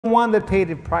one that paid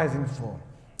the price in full.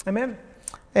 Amen?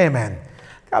 Amen.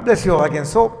 God bless you all again.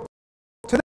 So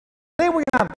today we're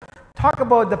going to talk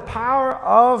about the power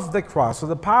of the cross, so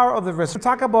the power of the resurrection.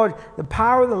 We're talk about the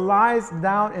power that lies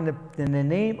down in the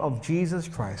name of Jesus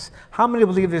Christ. How many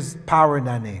believe there's power in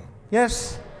that name?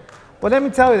 Yes? Well, let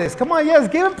me tell you this. Come on, yes,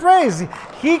 give him praise.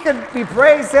 He can be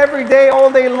praised every day,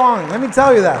 all day long. Let me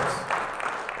tell you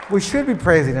that. We should be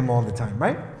praising him all the time,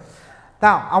 right?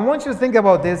 Now, I want you to think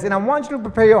about this, and I want you to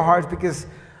prepare your hearts, because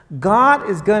God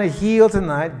is going to heal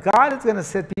tonight. God is going to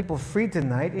set people free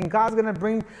tonight, and God's going to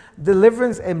bring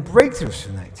deliverance and breakthroughs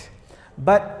tonight.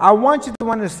 But I want you to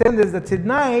understand this, that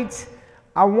tonight,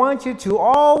 I want you to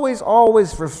always,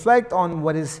 always reflect on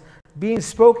what is being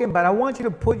spoken, but I want you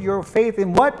to put your faith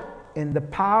in what? In the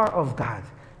power of God.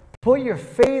 Put your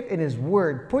faith in His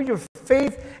Word. Put your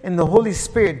faith in the Holy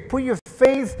Spirit. Put your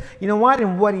faith, you know what,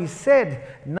 in what He said.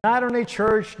 Not on a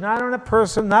church, not on a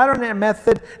person, not on a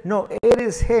method. No, it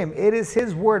is Him. It is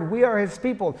His Word. We are His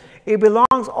people. It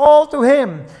belongs all to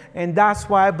Him. And that's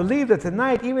why I believe that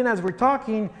tonight, even as we're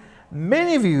talking,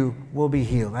 many of you will be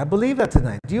healed. I believe that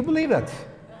tonight. Do you believe that?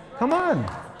 Come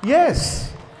on.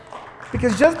 Yes.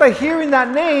 Because just by hearing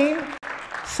that name,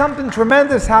 something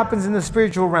tremendous happens in the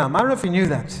spiritual realm. I don't know if you knew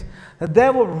that. The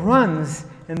devil runs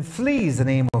and flees the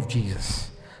name of Jesus.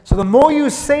 So the more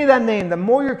you say that name, the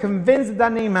more you're convinced that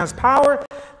that name has power,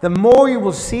 the more you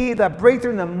will see that breakthrough,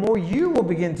 and the more you will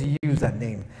begin to use that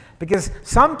name. Because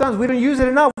sometimes we don't use it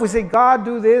enough. We say, God,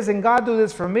 do this, and God, do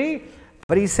this for me.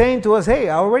 But He's saying to us, hey,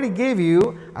 I already gave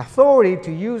you authority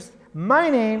to use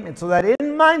my name, and so that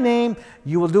in my name,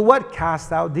 you will do what?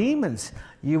 Cast out demons.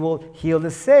 You will heal the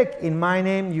sick. In my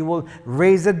name, you will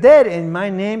raise the dead. In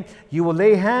my name, you will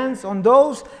lay hands on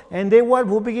those, and they what?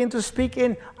 Will begin to speak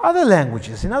in other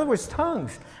languages. In other words,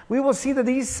 tongues. We will see that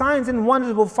these signs and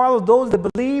wonders will follow those that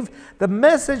believe the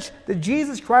message that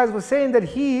Jesus Christ was saying, that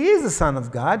He is the Son of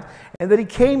God, and that He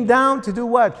came down to do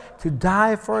what? To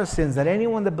die for our sins, that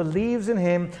anyone that believes in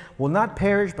Him will not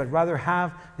perish, but rather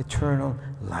have eternal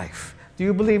life. Do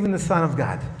you believe in the Son of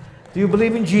God? Do you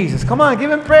believe in Jesus? Come on, give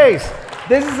Him praise.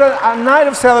 This is a night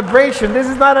of celebration. This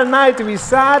is not a night to be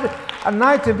sad, a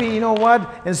night to be, you know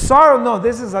what, in sorrow. No,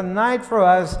 this is a night for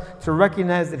us to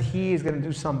recognize that He is going to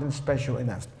do something special in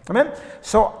us. Amen?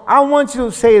 So I want you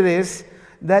to say this,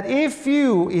 that if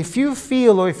you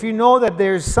feel, or if you know that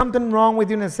there's something wrong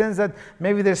with you, in the sense that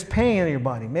maybe there's pain in your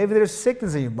body, maybe there's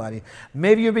sickness in your body,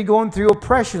 maybe you'll be going through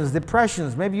oppressions,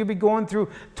 depressions, maybe you'll be going through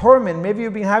torment, maybe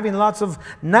you'll be having lots of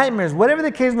nightmares, whatever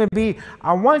the case may be,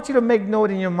 I want you to make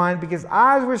note in your mind, because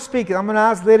as we're speaking, I'm going to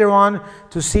ask later on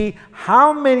to see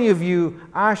how many of you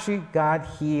actually got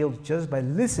healed just by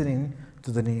listening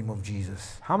to the name of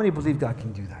Jesus. How many believe God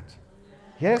can do that?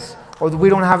 Yes? Or we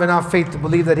don't have enough faith to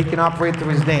believe that He can operate through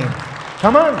His name?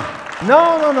 Come on.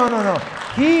 No.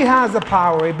 He has the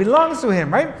power. It belongs to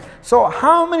Him, right? So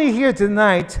how many here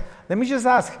tonight, let me just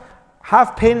ask,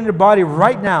 have pain in their body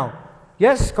right now?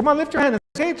 Yes? Come on, lift your hand and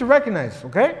say it to recognize,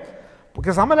 okay?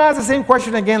 Because I'm going to ask the same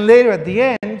question again later at the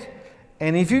end.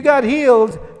 And if you got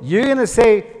healed, you're going to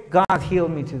say, God healed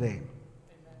me today.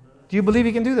 Do you believe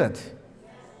He can do that?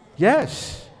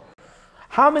 Yes.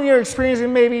 How many are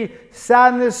experiencing maybe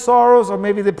sadness, sorrows, or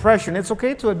maybe depression? It's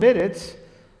okay to admit it.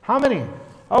 How many?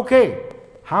 Okay.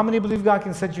 How many believe God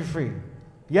can set you free?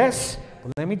 Yes?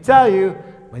 Well, let me tell you,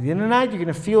 by the end of the night, you're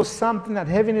going to feel something, that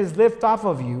heaviness lift off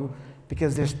of you,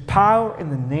 because there's power in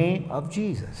the name of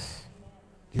Jesus.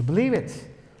 Do you believe it?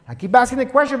 I keep asking the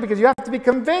question because you have to be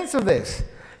convinced of this.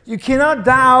 You cannot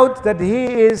doubt that He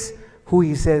is who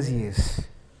He says He is.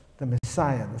 The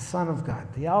Messiah, the Son of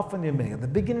God, the Alpha and the Omega, the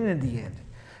beginning and the end.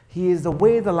 He is the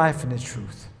way, the life, and the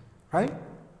truth. Right?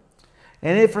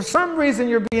 And if for some reason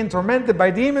you're being tormented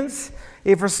by demons,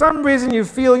 if for some reason you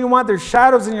feel, you know what, there's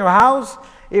shadows in your house,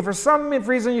 if for some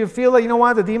reason you feel like, you know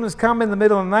what, the demons come in the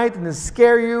middle of the night and they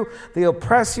scare you, they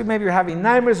oppress you, maybe you're having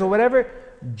nightmares or whatever,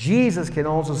 Jesus can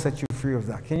also set you free of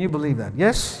that. Can you believe that?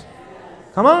 Yes?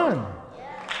 Come on.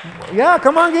 Yeah,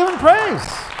 come on, give Him praise.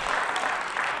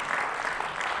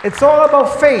 It's all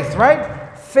about faith,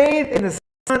 right? Faith in the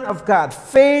Son of God.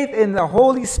 Faith in the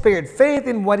Holy Spirit. Faith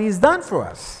in what He's done for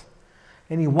us.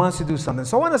 And He wants to do something.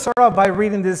 So I want to start off by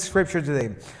reading this scripture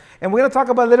today. And we're going to talk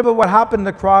about a little bit what happened on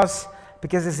the cross,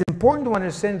 because it's important to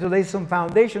understand, to lay some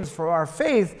foundations for our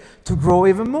faith to grow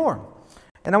even more.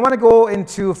 And I want to go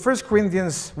into 1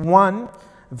 Corinthians 1,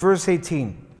 verse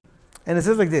 18. And it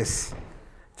says like this.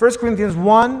 1 Corinthians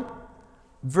 1,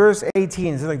 verse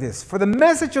 18. It says like this. For the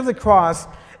message of the cross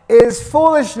is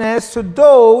foolishness to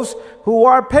those who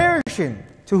are perishing.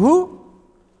 To who?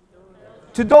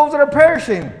 To those that are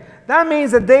perishing. That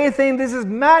means that they think this is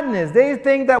madness. They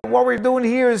think that what we're doing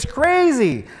here is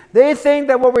crazy. They think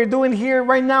that what we're doing here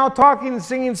right now, talking and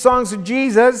singing songs to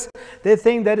Jesus, they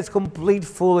think that it's complete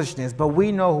foolishness. But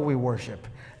we know who we worship.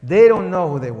 They don't know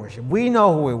who they worship. We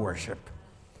know who we worship.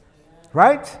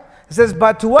 Right? It says,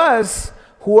 but to us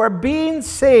who are being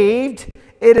saved,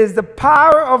 it is the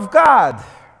power of God.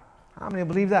 How many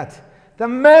believe that? The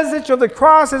message of the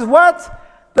cross is what?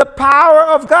 The power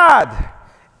of God.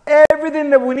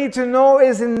 Everything that we need to know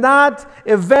is in that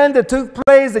event that took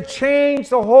place that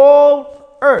changed the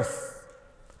whole earth.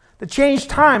 The changed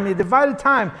time, the divided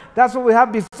time. That's what we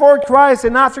have before Christ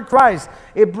and after Christ.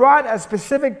 It brought a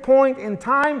specific point in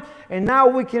time, and now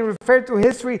we can refer to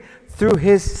history through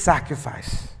his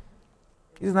sacrifice.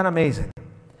 Isn't that amazing?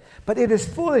 But it is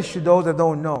foolish to those that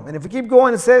don't know. And if we keep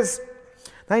going, it says,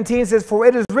 19 says, for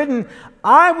it is written,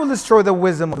 I will destroy the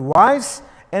wisdom of the wise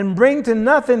and bring to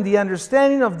nothing the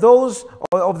understanding of those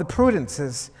of the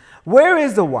prudences. Where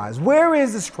is the wise? Where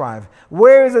is the scribe?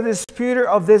 Where is the disputer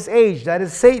of this age? That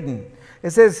is Satan.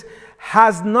 It says,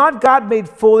 has not God made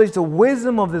foolish the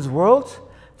wisdom of this world?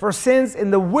 For since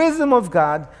in the wisdom of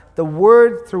God, the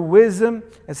word through wisdom,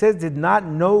 it says, did not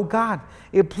know God.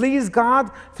 It pleased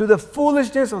God through the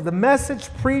foolishness of the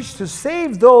message preached to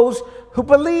save those who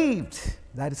believed.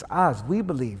 That is us. We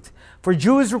believed. For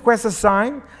Jews request a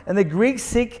sign, and the Greeks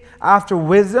seek after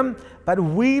wisdom. But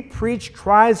we preach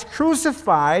Christ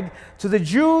crucified, to the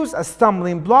Jews a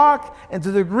stumbling block, and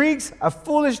to the Greeks a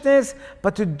foolishness.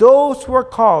 But to those who are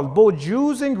called, both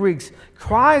Jews and Greeks,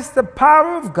 Christ the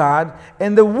power of God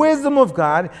and the wisdom of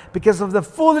God, because of the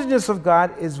foolishness of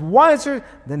God is wiser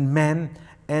than men,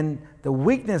 and the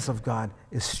weakness of God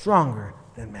is stronger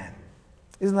than men.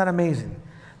 Isn't that amazing?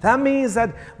 That means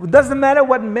that it doesn't matter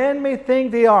what men may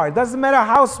think they are. It doesn't matter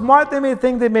how smart they may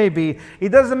think they may be. It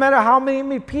doesn't matter how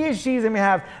many PhDs they may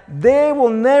have. They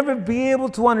will never be able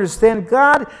to understand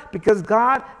God, because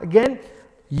God, again,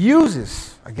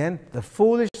 uses, again, the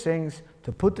foolish things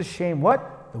to put to shame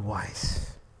what? The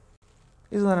wise.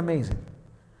 Isn't that amazing?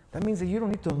 That means that you don't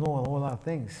need to know a whole lot of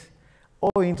things.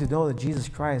 All you need to know that Jesus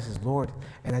Christ is Lord.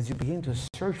 And as you begin to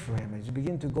search for him, as you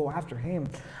begin to go after him,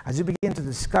 as you begin to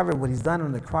discover what he's done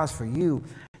on the cross for you,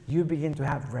 you begin to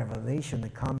have revelation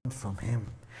that comes from him.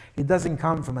 It doesn't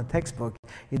come from a textbook.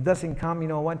 It doesn't come, you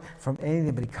know what, from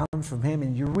anything, but it comes from him.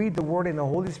 And you read the word, and the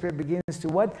Holy Spirit begins to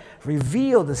what?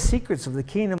 Reveal the secrets of the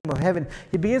kingdom of heaven.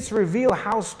 He begins to reveal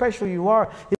how special you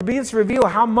are. He begins to reveal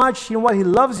how much, you know what, he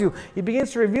loves you. He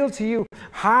begins to reveal to you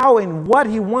how and what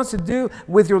he wants to do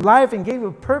with your life, and give you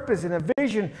a purpose and a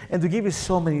vision, and to give you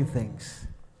so many things.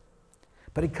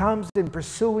 But it comes in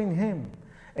pursuing him.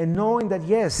 And knowing that,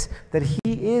 yes, that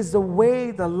he is the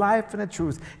way, the life, and the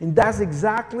truth. And that's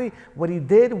exactly what he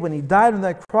did when he died on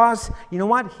that cross. You know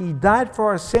what? He died for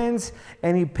our sins,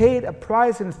 and he paid a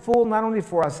price in full, not only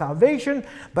for our salvation,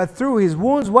 but through his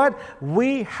wounds, what?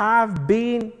 We have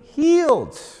been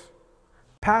healed.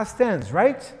 Past tense,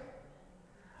 right?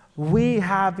 We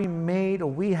have been made, or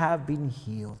we have been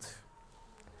healed.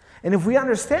 And if we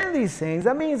understand these things,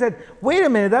 that means that, wait a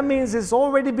minute, that means it's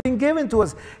already been given to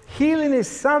us. Healing is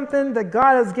something that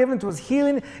God has given to us.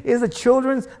 Healing is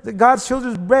God's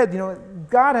children's bread. You know,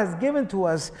 God has given to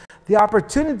us the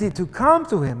opportunity to come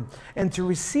to him and to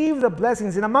receive the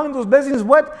blessings. And among those blessings,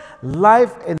 what?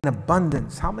 Life in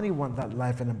abundance. How many want that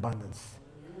life in abundance?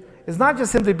 It's not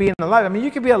just simply being alive. I mean, you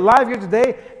could be alive here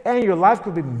today, and your life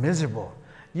could be miserable.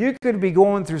 You could be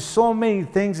going through so many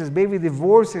things, as maybe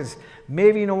divorces,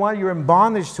 maybe, you know what, you're in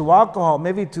bondage to alcohol,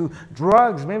 maybe to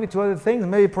drugs, maybe to other things,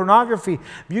 maybe pornography.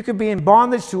 You could be in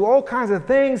bondage to all kinds of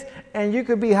things, and you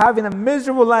could be having a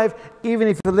miserable life, even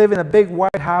if you live in a big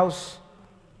white house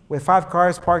with 5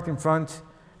 cars parked in front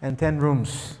and 10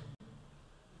 rooms.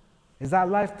 Is that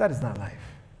life? That is not life.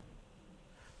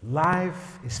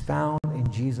 Life is found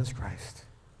in Jesus Christ.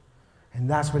 And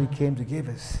that's what he came to give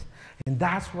us. And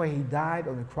that's why he died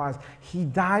on the cross. He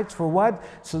died for what?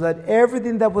 So that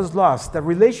everything that was lost, the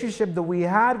relationship that we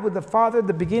had with the Father at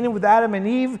the beginning with Adam and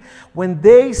Eve, when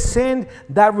they sinned,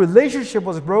 that relationship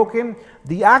was broken.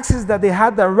 The access that they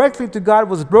had directly to God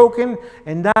was broken.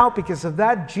 And now, because of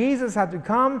that, Jesus had to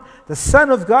come. The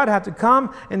Son of God had to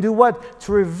come and do what?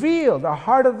 To reveal the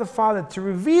heart of the Father, to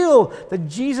reveal that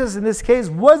Jesus, in this case,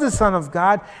 was the Son of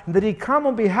God, and that he come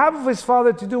on behalf of his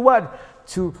Father to do what?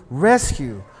 To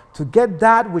rescue, to get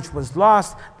that which was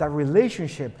lost, that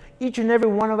relationship. Each and every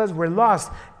one of us were lost.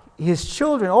 His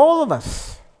children, all of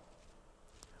us.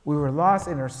 We were lost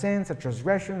in our sins, our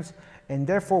transgressions, and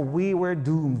therefore we were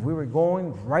doomed. We were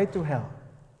going right to hell.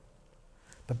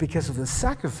 But because of the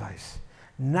sacrifice,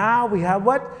 now we have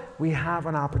what? We have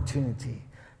an opportunity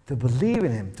to believe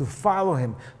in him, to follow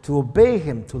him, to obey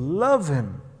him, to love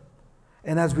him.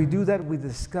 And as we do that, we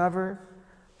discover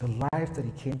the life that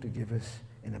he came to give us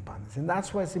in abundance. And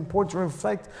that's why it's important to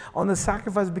reflect on the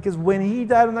sacrifice, because when he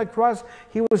died on that cross,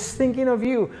 he was thinking of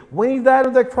you. When he died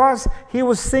on that cross, he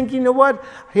was thinking, you know what?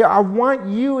 Here, I want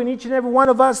you and each and every one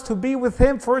of us to be with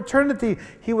him for eternity.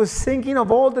 He was thinking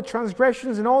of all the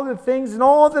transgressions and all the things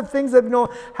that, you know,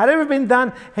 had ever been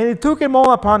done, and he took them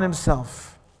all upon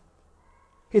himself.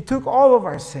 He took all of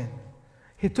our sin.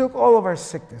 He took all of our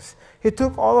sickness. He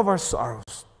took all of our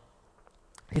sorrows.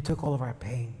 He took all of our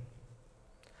pain,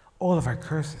 all of our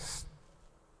curses.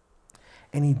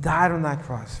 And he died on that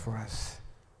cross for us.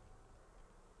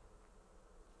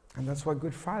 And that's what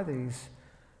Good Friday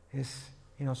is,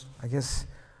 you know, I guess,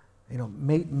 you know,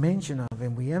 made mention of,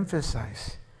 and we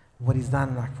emphasize what he's done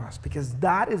on that cross, because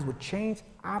that is what changed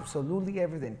absolutely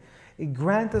everything. It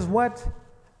grants us what?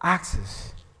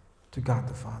 Access to God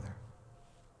the Father.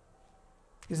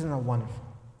 Isn't that wonderful?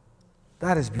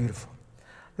 That is beautiful.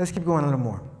 Let's keep going a little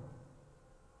more.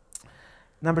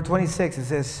 Number 26, it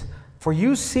says, for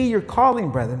you see your calling,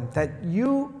 brethren,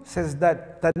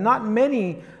 that not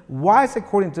many wise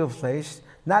according to the flesh,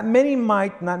 not many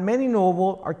might, not many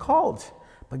noble are called.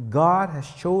 But God has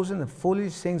chosen the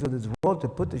foolish things of this world to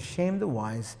put to shame the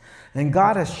wise. And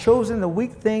God has chosen the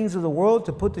weak things of the world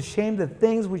to put to shame the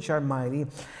things which are mighty.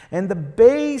 And the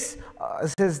base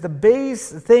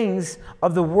things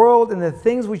of the world and the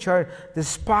things which are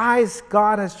despised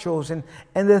God has chosen.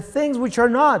 And the things which are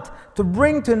not, to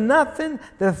bring to nothing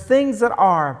the things that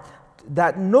are,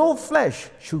 that no flesh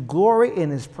should glory in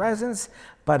his presence,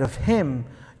 but of him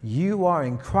you are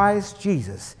in Christ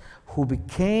Jesus, who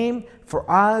became for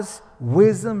us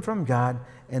wisdom from God,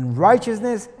 and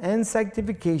righteousness and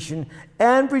sanctification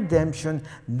and redemption.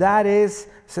 That is,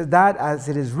 so that as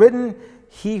it is written,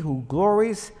 he who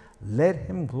glories, let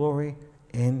him glory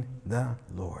in the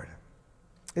Lord.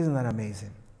 Isn't that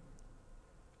amazing?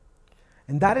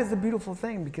 And that is the beautiful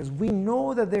thing, because we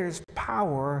know that there is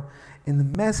power in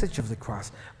the message of the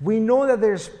cross. We know that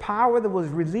there's power that was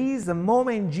released the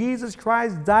moment Jesus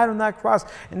Christ died on that cross.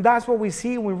 And that's what we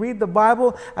see when we read the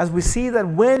Bible, as we see that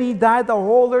when he died, the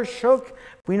whole earth shook.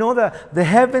 We know that the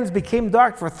heavens became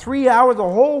dark for 3 hours, the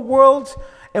whole world.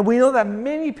 And we know that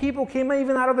many people came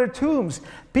even out of their tombs.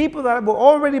 People that were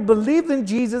already believed in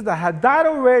Jesus, that had died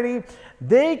already,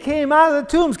 they came out of the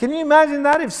tombs. Can you imagine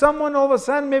that? If someone all of a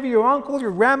sudden, maybe your uncle,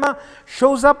 your grandma,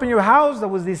 shows up in your house that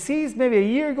was deceased maybe a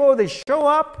year ago, they show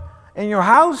up in your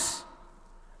house.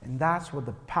 And that's what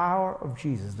the power of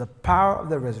Jesus, the power of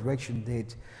the resurrection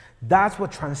did. That's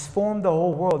what transformed the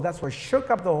whole world. That's what shook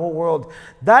up the whole world.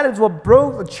 That is what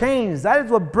broke the chains. That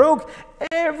is what broke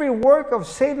every work of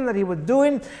Satan that he was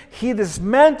doing. He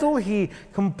dismantled, he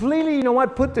completely, you know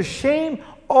what, put to shame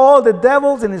all the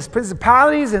devils and his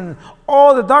principalities and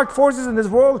all the dark forces in this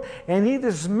world, and he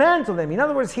dismantled them. In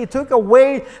other words, he took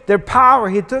away their power.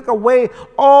 He took away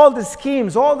all the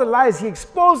schemes, all the lies. He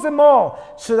exposed them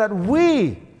all so that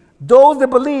we, those that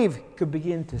believe, could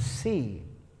begin to see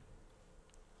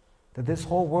that this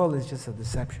whole world is just a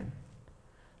deception,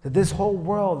 that this whole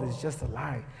world is just a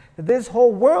lie, that this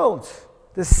whole world,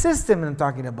 the system I'm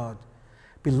talking about,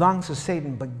 belongs to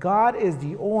Satan. But God is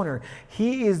the owner.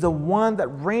 He is the one that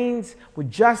reigns with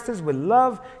justice, with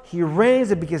love. He reigns,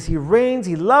 and because he reigns,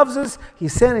 he loves us. He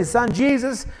sent his son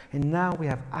Jesus, and now we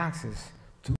have access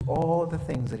to all the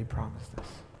things that he promised us.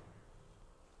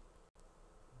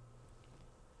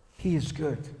 He is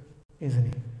good, isn't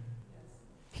he?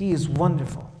 He is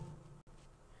wonderful.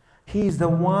 He is the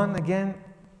one, again,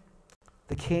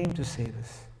 that came to save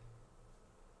us.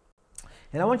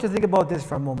 And I want you to think about this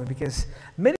for a moment, because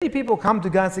many people come to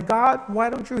God and say, God, why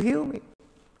don't you heal me?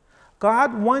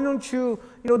 God, why don't you,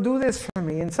 do this for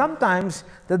me? And sometimes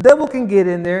the devil can get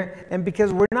in there, and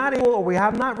because we're not able, or we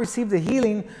have not received the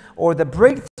healing or the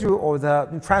breakthrough or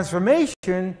the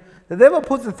transformation, the devil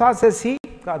puts the thought, says, see,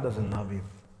 God doesn't love you.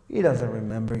 He doesn't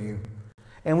remember you.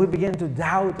 And we begin to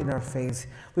doubt in our faith.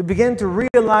 We begin to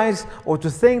realize or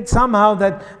to think somehow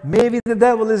that maybe the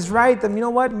devil is right. And you know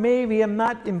what? Maybe I'm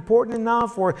not important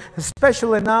enough or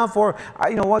special enough, or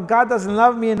God doesn't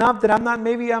love me enough that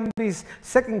maybe I'm this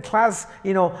second class,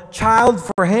 child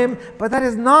for him. But that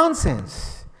is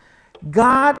nonsense.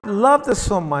 God loved us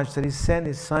so much that he sent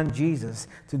his son Jesus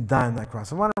to die on that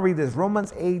cross. I want to read this,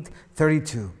 Romans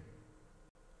 8:32.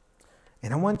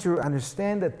 And I want you to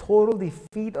understand the total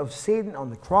defeat of Satan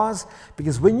on the cross,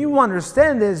 because when you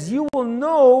understand this, you will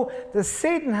know that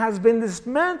Satan has been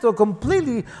dismantled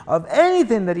completely of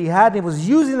anything that he had and was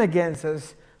using against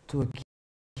us to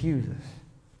accuse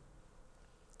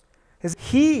us.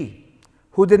 He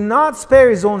who did not spare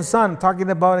his own son, talking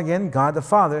about again God the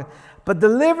Father, but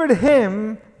delivered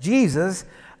him, Jesus,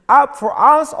 up for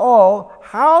us all,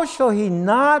 how shall he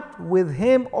not with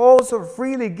him also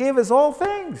freely give us all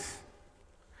things?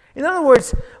 In other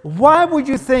words, why would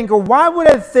you think, or why would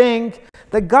I think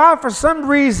that God for some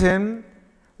reason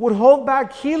would hold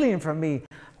back healing from me?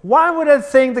 Why would I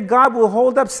think that God will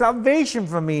hold up salvation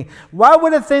from me? Why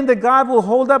would I think that God will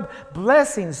hold up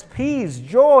blessings, peace,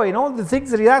 joy, and all the things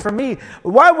that he has for me?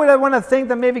 Why would I want to think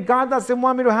that maybe God doesn't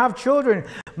want me to have children?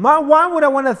 Why would I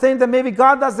want to think that maybe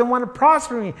God doesn't want to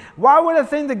prosper me? Why would I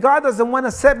think that God doesn't want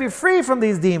to set me free from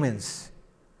these demons?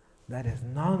 That is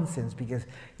nonsense, because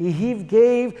he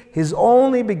gave his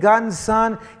only begotten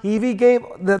son. He gave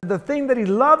the thing that he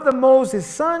loved the most, his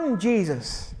son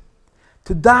Jesus,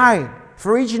 to die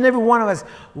for each and every one of us.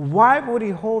 Why would he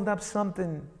hold up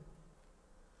something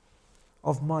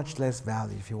of much less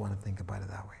value, if you want to think about it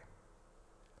that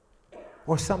way?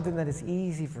 Or something that is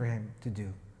easy for him to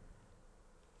do.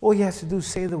 All he has to do is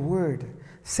say the word.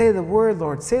 Say the word,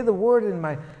 Lord. Say the word and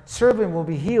my servant will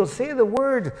be healed. Say the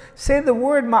word. Say the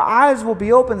word, my eyes will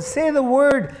be open. Say the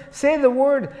word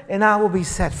and I will be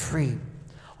set free.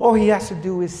 All he has to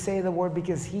do is say the word,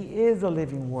 because he is the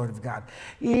living word of God.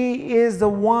 He is the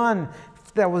one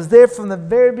that was there from the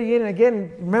very beginning.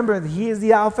 Again, remember, he is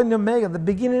the Alpha and the Omega, the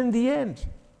beginning and the end.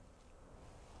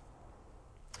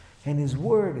 And his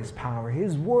word is power.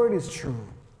 His word is true.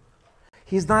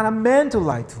 He's not a man to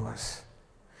lie to us.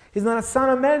 He's not a son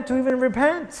of man to even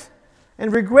repent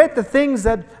and regret the things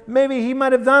that maybe he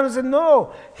might have done and said,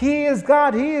 no, he is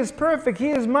God. He is perfect.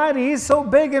 He is mighty. He's so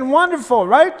big and wonderful,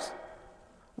 right?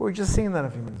 We were just seeing that a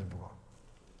few minutes ago.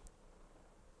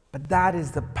 But that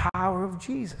is the power of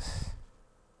Jesus.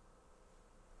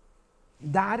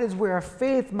 That is where our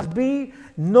faith must be,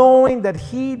 knowing that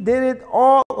he did it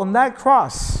all on that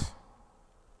cross.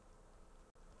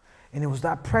 And it was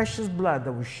that precious blood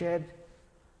that was shed,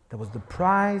 that was the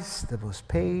price that was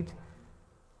paid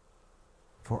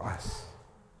for us,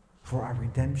 for our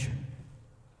redemption,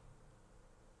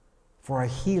 for our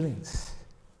healings,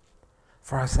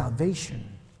 for our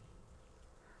salvation,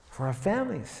 for our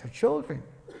families, our children,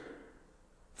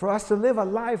 for us to live a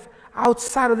life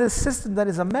outside of this system that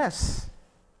is a mess.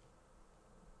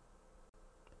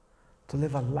 To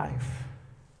live a life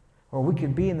where we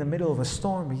can be in the middle of a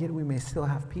storm, but yet we may still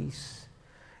have peace,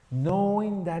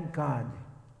 knowing that God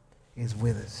is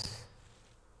with us.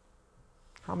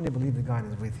 How many believe that God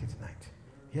is with you tonight?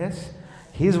 Yes?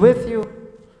 He's with you.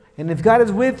 And if God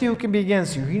is with you, who can be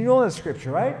against you? You know that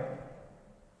scripture, right?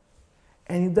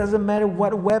 And it doesn't matter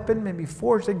what weapon may be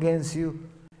forged against you,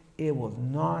 it will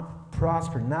not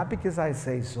prosper. Not because I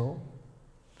say so,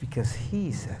 because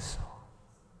he says so.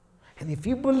 And if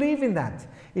you believe in that,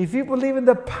 if you believe in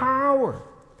the power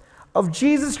of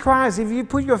Jesus Christ, if you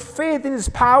put your faith in his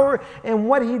power and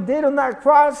what he did on that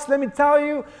cross, let me tell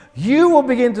you, you will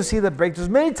begin to see the breakthroughs.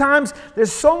 Many times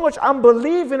there's so much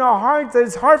unbelief in our hearts that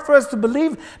it's hard for us to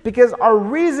believe, because our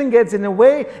reason gets in the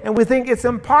way and we think it's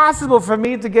impossible for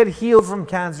me to get healed from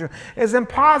cancer. It's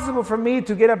impossible for me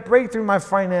to get a breakthrough in my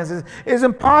finances. It's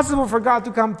impossible for God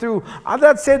to come through.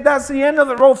 That's it. That's the end of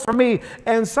the road for me.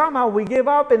 And somehow we give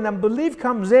up and unbelief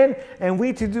comes in, and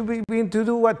we begin to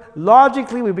do what?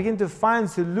 Logically, we begin to find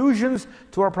solutions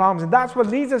to our problems. And that's what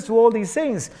leads us to all these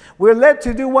things. We're led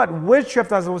to do what?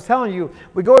 Witchcraft, as I was telling you.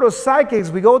 We go to psychics,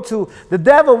 we go to the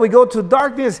devil, we go to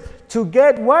darkness to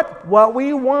get what? What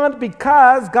we want,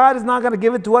 because God is not going to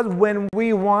give it to us when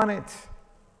we want it.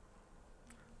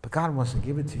 But God wants to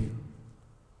give it to you.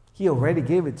 He already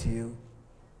gave it to you.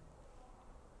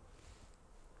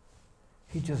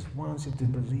 He just wants you to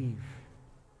believe.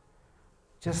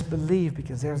 Just believe,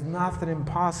 because there's nothing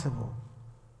impossible.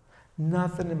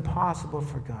 Nothing impossible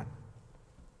for God.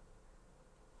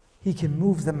 He can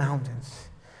move the mountains.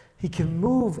 He can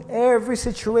move every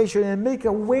situation and make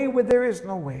a way where there is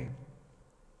no way.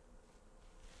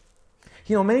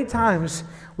 You know, many times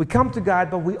we come to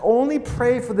God, but we only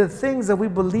pray for the things that we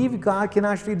believe God can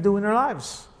actually do in our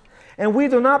lives. And we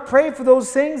do not pray for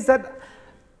those things that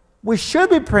we should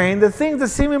be praying, the things that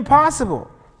seem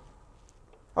impossible.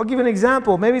 I'll give you an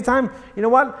example. Maybe time, you know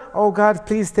what? Oh God,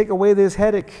 please take away this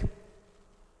headache.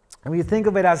 And we think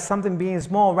of it as something being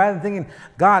small, rather than thinking,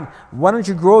 God, why don't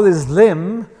you grow this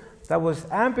limb that was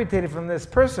amputated from this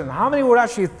person? How many would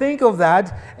actually think of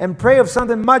that and pray of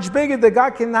something much bigger that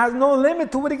God has no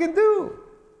limit to what he can do?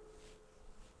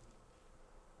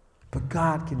 But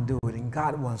God can do it, and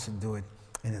God wants to do it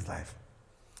in his life.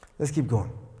 Let's keep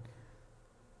going.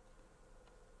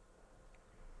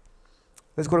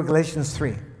 Let's go to Galatians 3.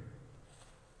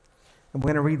 And we're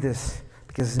going to read this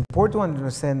because it's important to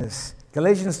understand this.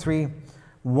 Galatians 3,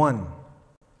 1.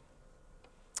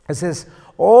 It says,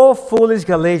 "O foolish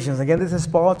Galatians," again, this is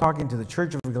Paul talking to the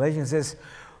church of Galatians, says,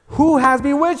 "Who has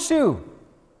bewitched you,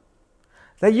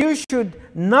 that you should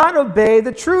not obey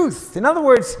the truth?" In other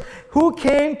words, who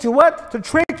came to what? To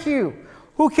trick you.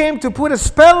 Who came to put a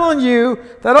spell on you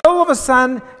that all of a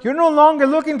sudden you're no longer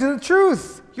looking to the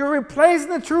truth. You're replacing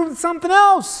the truth with something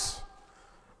else.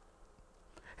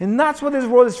 And that's what this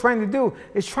world is trying to do.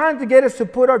 It's trying to get us to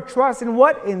put our trust in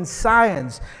what? In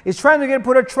science. It's trying to get to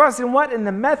put our trust in what? In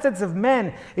the methods of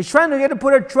men. It's trying to get to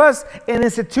put our trust in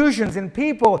institutions, in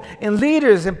people, in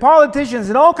leaders, in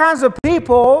politicians, in all kinds of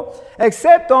people,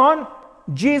 except on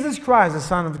Jesus Christ, the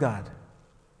Son of God.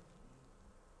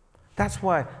 That's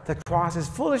why the cross is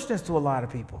foolishness to a lot of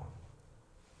people.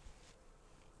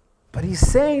 But he's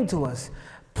saying to us,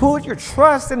 put your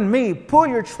trust in me. Put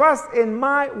your trust in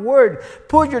my word.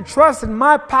 Put your trust in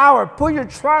my power. Put your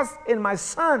trust in my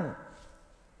Son.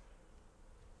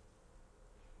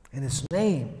 In his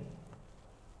name.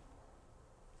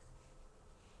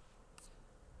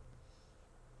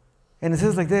 And it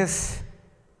says like this.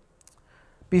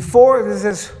 Before, it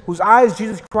says, whose eyes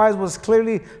Jesus Christ was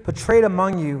clearly portrayed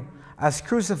among you as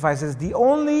crucified. It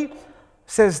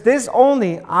says, this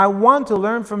only I want to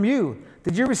learn from you.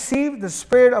 Did you receive the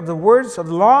spirit of the words of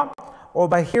the law, or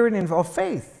by hearing of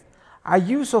faith? Are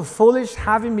you so foolish,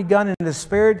 having begun in the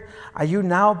spirit? Are you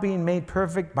now being made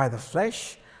perfect by the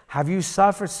flesh? Have you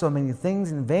suffered so many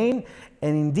things in vain?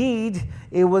 And indeed,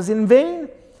 it was in vain.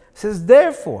 It says,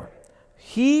 therefore,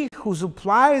 he who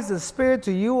supplies the Spirit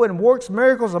to you and works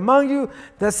miracles among you,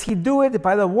 does he do it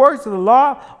by the works of the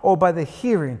law or by the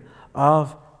hearing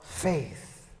of faith?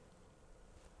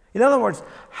 In other words,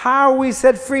 how are we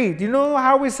set free? Do you know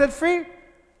how we set free?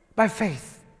 By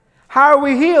faith. How are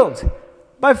we healed?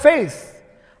 By faith.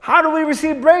 How do we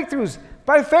receive breakthroughs?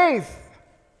 By faith.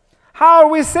 How are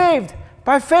we saved?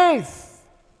 By faith.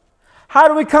 How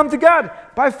do we come to God?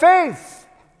 By faith.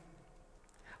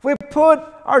 We put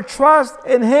our trust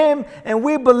in him and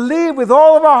we believe with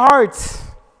all of our hearts,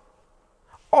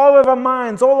 all of our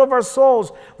minds, all of our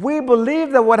souls. We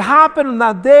believe that what happened on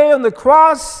that day on the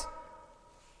cross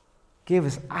gave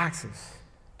us access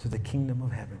to the kingdom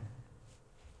of heaven.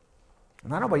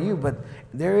 And I don't know about you, but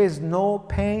there is no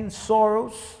pain,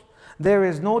 sorrows, there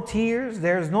is no tears,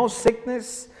 there is no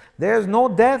sickness, there is no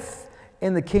death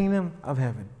in the kingdom of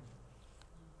heaven.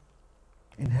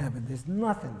 In heaven, there's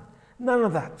nothing. None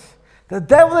of that. The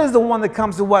devil is the one that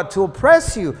comes to what? To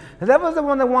oppress you. The devil is the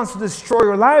one that wants to destroy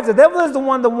your lives. The devil is the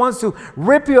one that wants to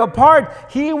rip you apart.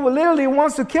 He literally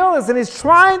wants to kill us, and he's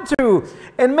trying to.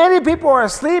 And many people are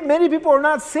asleep. Many people are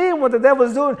not seeing what the devil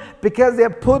is doing because they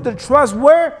have put their trust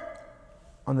where?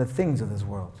 On the things of this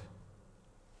world.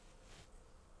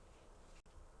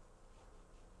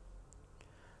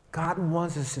 God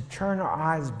wants us to turn our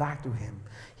eyes back to him.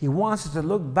 He wants us to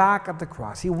look back at the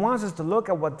cross. He wants us to look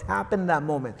at what happened in that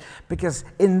moment. Because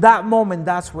in that moment,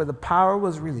 that's where the power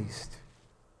was released.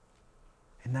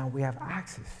 And now we have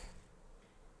access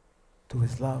to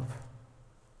his love.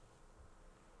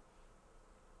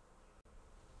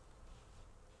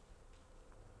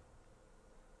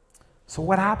 So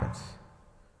what happens?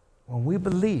 When we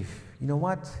believe, you know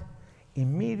what?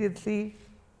 Immediately,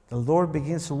 the Lord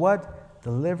begins to what?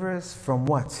 Deliver us from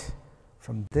what?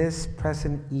 From this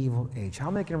present evil age. How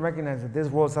many can recognize that this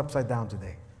world's upside down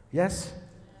today? Yes?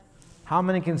 How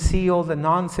many can see all the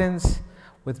nonsense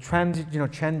with transgender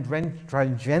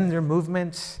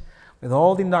movements, with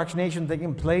all the indoctrination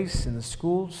taking place in the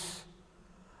schools,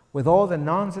 with all the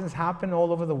nonsense happening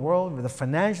all over the world, with the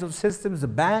financial systems, the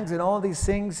banks, and all these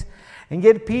things, and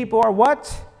yet people are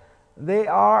what? They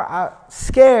are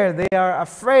scared, they are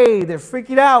afraid, they're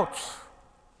freaking out.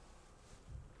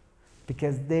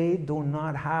 Because they do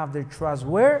not have their trust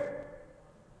where?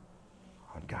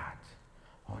 On God,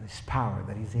 on his power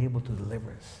that he's able to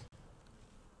deliver us.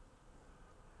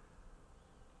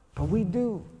 But we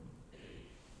do.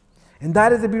 And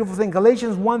that is the beautiful thing.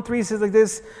 Galatians 1:3 says like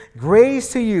this,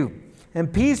 grace to you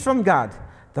and peace from God,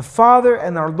 the Father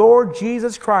and our Lord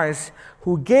Jesus Christ,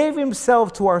 who gave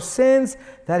himself to our sins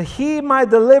that he might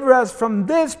deliver us from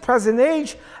this present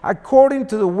age according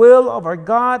to the will of our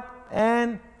God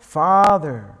and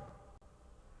Father.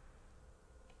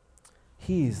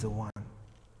 He is the one.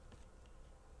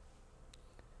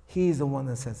 He is the one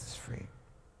that sets us free.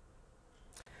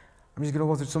 I'm just going to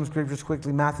go through some scriptures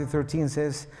quickly. Matthew 13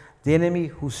 says, the enemy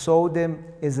who sowed them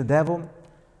is the devil.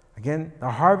 Again,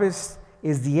 the harvest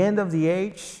is the end of the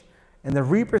age, and the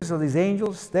reapers of these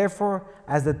angels. Therefore,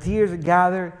 as the tears are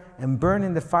gathered and burn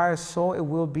in the fire, so it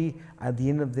will be at the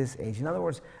end of this age. In other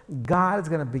words, God is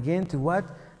going to begin to what?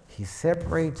 He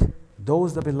separates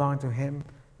those that belong to him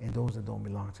and those that don't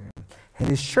belong to him. And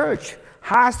his church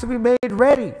has to be made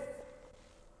ready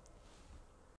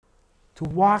to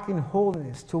walk in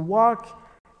holiness, to walk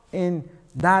in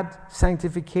that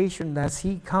sanctification as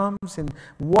he comes and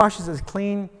washes us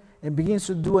clean and begins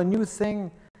to do a new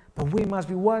thing. But we must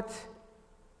be what?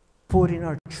 Putting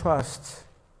our trust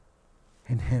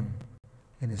in him,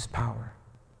 in his power,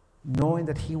 knowing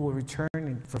that he will return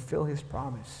and fulfill his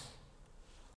promise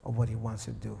of what he wants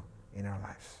to do in our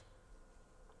lives.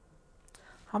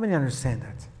 How many understand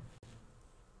that?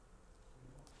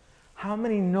 How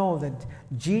many know that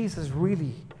Jesus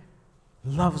really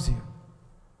loves you?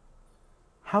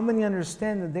 How many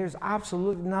understand that there's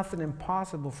absolutely nothing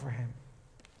impossible for him?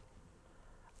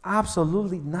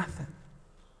 Absolutely nothing.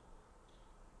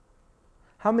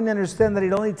 How many understand that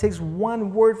it only takes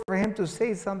one word for him to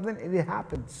say something and it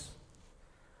happens?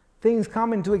 Things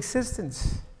come into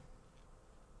existence.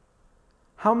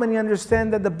 How many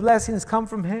understand that the blessings come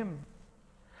from him?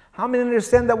 How many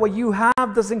understand that what you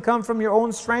have doesn't come from your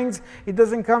own strength? It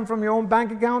doesn't come from your own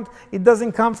bank account. It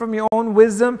doesn't come from your own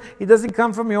wisdom. It doesn't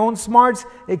come from your own smarts.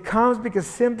 It comes because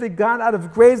simply God, out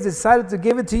of grace, decided to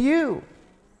give it to you.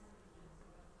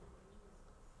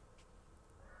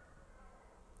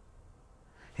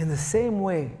 In the same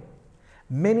way,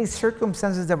 many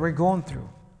circumstances that we're going through,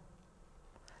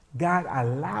 God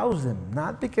allows them,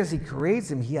 not because he creates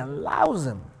them, he allows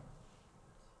them.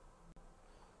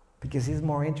 Because he's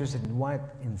more interested in what?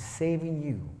 In saving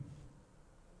you,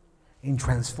 in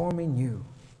transforming you,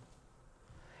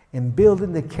 in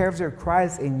building the character of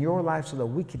Christ in your life so that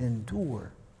we can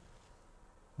endure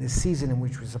this season in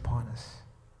which was upon us.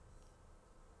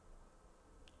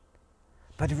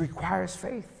 But it requires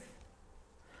faith.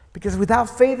 Because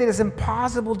without faith, it is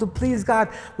impossible to please God.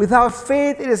 Without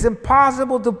faith, it is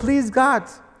impossible to please God.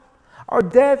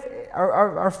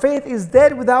 Our faith is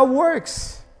dead without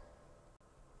works.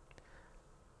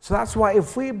 So that's why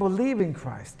if we believe in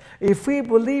Christ, if we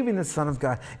believe in the Son of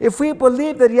God, if we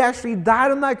believe that he actually died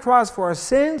on that cross for our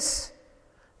sins,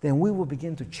 then we will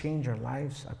begin to change our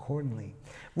lives accordingly.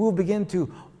 We will begin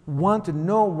to want to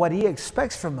know what he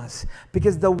expects from us.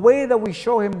 Because the way that we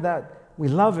show him that we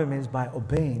love him is by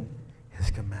obeying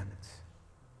his commandments.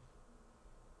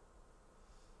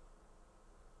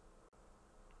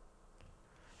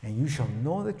 And you shall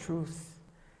know the truth,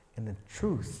 and the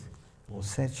truth will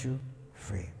set you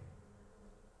free.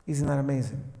 Isn't that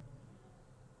amazing?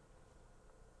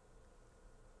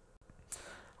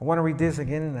 I want to read this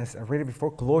again, and I read it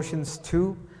before. Colossians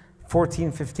 2,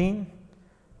 14, 15.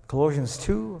 Colossians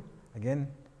 2, again,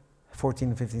 14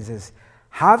 and 15 says,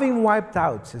 having wiped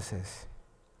out, it says,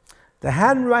 the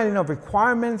handwriting of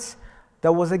requirements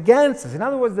that was against us. In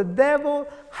other words, the devil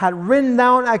had written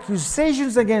down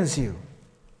accusations against you.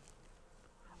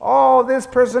 Oh, this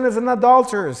person is an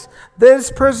adulteress.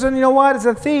 This person, you know what, is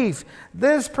a thief.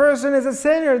 This person is a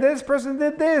sinner. This person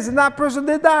did this, and that person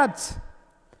did that.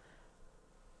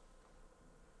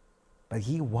 But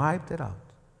he wiped it out,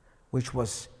 which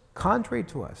was contrary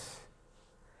to us.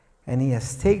 And he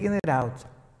has taken it out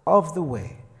of the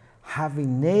way,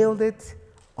 having nailed it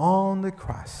on the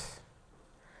cross.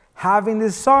 Having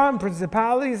disarmed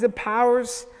principalities and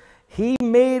powers, he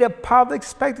made a public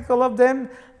spectacle of them,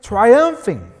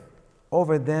 triumphing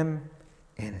over them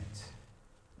in it.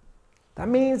 That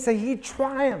means that he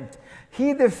triumphed.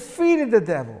 He defeated the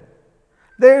devil.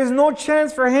 There is no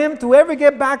chance for him to ever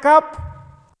get back up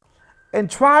and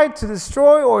try to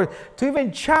destroy or to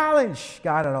even challenge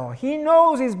God at all. He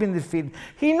knows he's been defeated.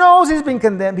 He knows he's been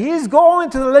condemned. He's going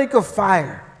to the lake of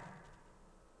fire.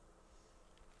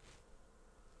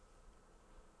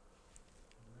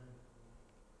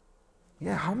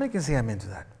 Yeah, how many can say amen to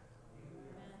that?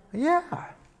 Yeah.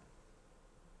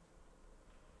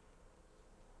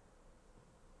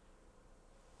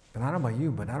 And I don't know about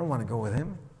you, but I don't want to go with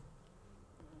him.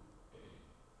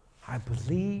 I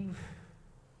believe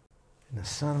in the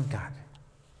Son of God,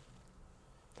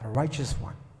 the righteous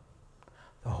one,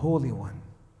 the Holy One,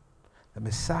 the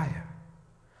Messiah,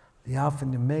 the Alpha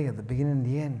and the Omega, the beginning and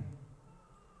the end.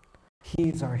 He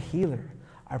is our healer,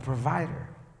 our provider.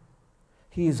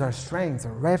 He is our strength,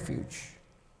 our refuge.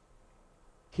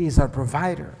 He is our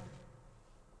provider.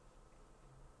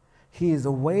 He is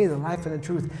the way, the life, and the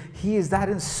truth. He is that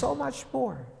and so much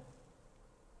more.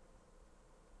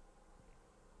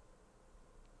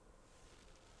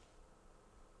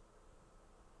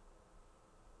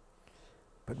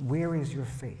 But where is your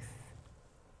faith?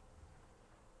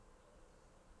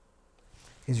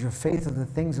 Is your faith in the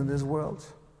things in this world?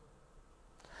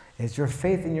 Is your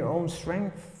faith in your own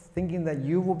strength, thinking that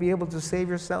you will be able to save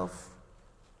yourself?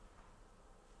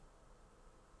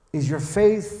 Is your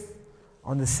faith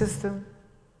on the system?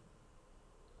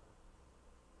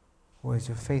 Or is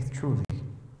your faith truly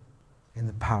in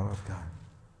the power of God?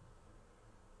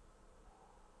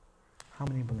 How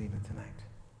many believe it tonight?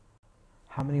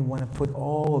 How many want to put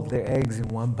all of their eggs in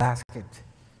one basket?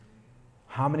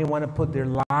 How many want to put their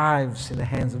lives in the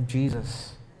hands of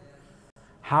Jesus?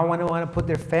 How many want to put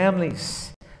their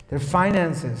families, their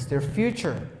finances, their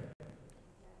future,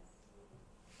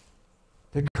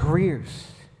 their careers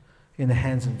in the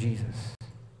hands of Jesus?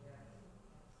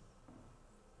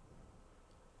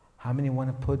 How many want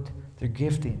to put their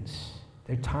giftings,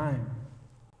 their time,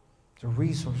 their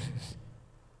resources,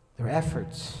 their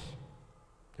efforts,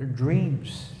 their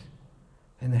dreams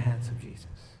in the hands of Jesus?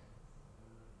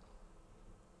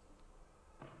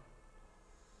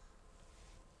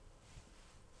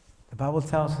 The Bible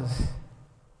tells us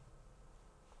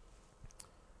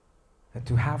that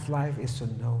to have life is to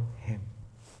know Him.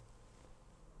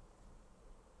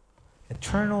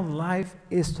 Eternal life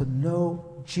is to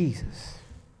know Jesus.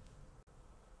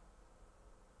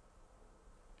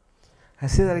 I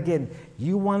say that again.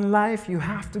 You want life, you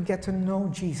have to get to know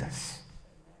Jesus.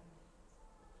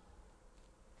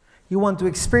 You want to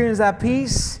experience that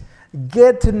peace,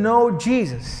 get to know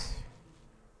Jesus.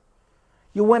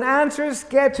 You want answers,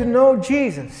 get to know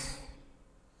Jesus.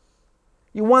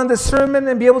 You want discernment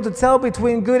and be able to tell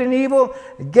between good and evil,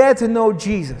 get to know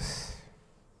Jesus.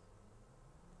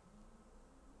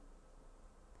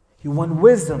 You want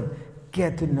wisdom,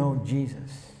 get to know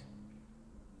Jesus.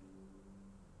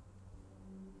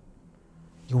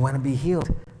 You want to be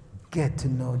healed, get to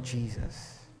know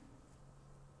Jesus.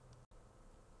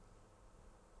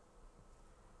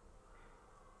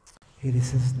 It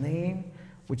is His name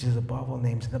which is above all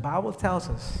names. And the Bible tells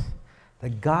us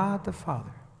that God the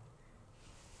Father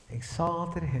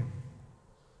exalted Him.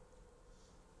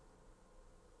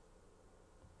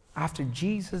 After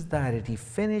Jesus died and He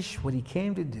finished what He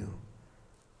came to do,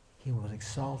 He was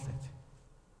exalted.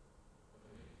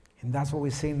 And that's what we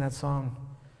say in that song,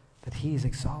 that He is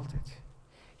exalted.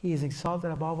 He is exalted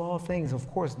above all things. Of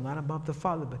course, not above the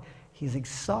Father, but He's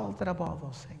exalted above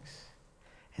those things.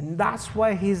 And that's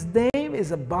why His name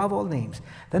is above all names.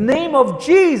 The name of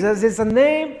Jesus is a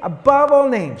name above all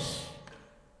names.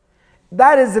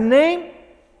 That is the name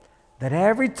that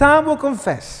every tongue will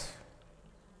confess.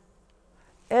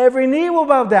 Every knee will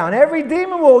bow down. Every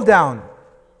demon will bow down.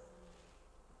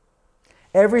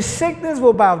 Every sickness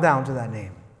will bow down to that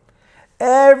name.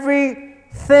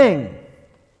 Everything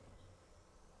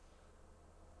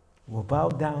will bow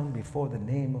down before the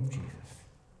name of Jesus.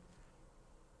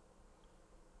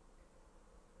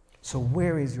 So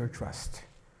where is your trust?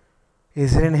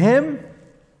 Is it in Him?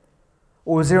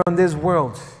 Or is it on this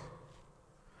world?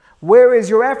 Where is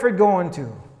your effort going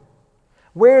to?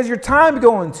 Where is your time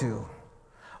going to?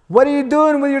 What are you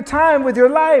doing with your time, with your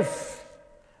life?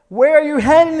 Where are you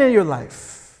heading in your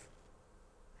life?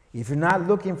 If you're not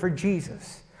looking for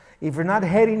Jesus, if you're not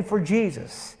heading for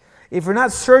Jesus, if you're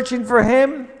not searching for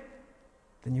Him,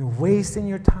 then you're wasting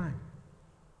your time.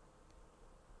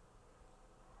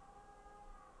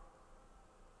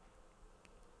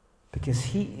 Because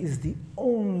He is the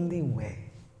only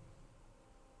way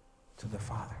to the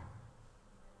Father.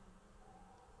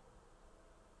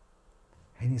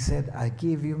 And He said, I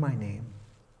give you my name.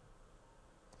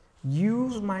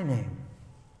 Use my name.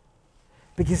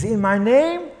 Because in my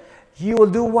name, you will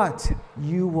do what?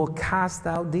 You will cast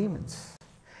out demons.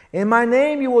 In my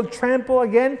name, you will trample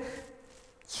again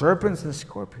serpents and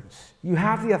scorpions. You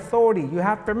have the authority. You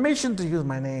have permission to use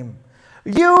my name.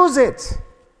 Use it.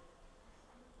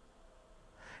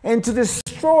 And to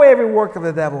destroy every work of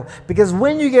the devil. Because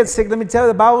when you get sick, let me tell you,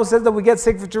 the Bible says that we get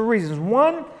sick for two reasons.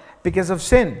 One, because of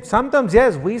sin. Sometimes,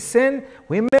 yes, we sin,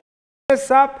 we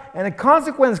mess up, and a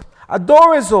consequence, a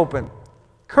door is open.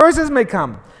 Curses may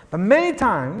come. But many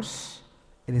times,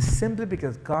 it is simply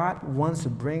because God wants to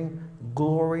bring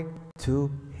glory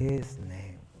to His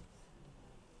name.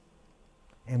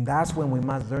 And that's when we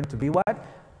must learn to be what?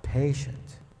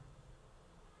 Patient.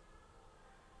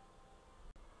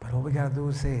 But all we got to do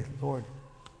is say, Lord,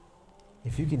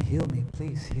 if you can heal me,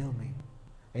 please heal me.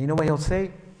 And you know what He'll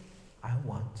say? I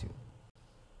want to.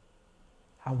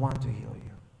 I want to heal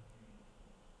you.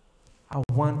 I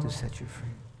want to set you free.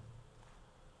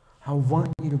 I want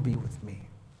you to be with me.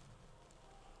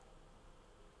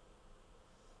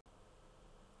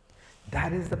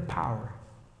 That is the power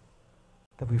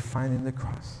that we find in the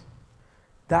cross.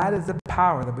 That is the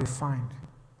power that we find.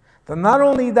 That not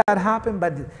only that happened,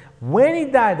 but when He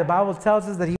died, the Bible tells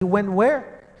us that He went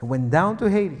where? He went down to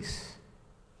Hades.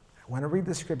 I want to read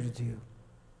the scripture to you.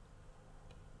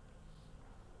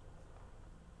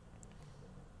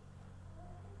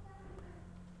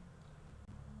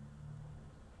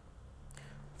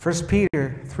 1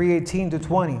 Peter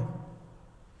 3:18-20.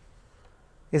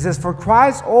 It says, "For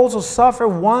Christ also suffered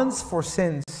once for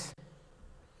sins,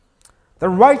 the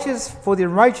righteous for the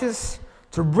unrighteous,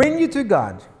 to bring you to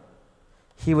God.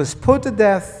 He was put to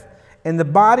death in the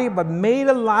body, but made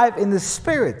alive in the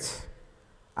spirit.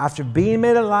 After being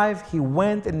made alive, he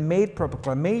went and made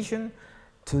proclamation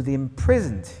to the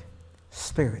imprisoned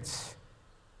spirits,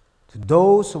 to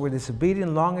those who were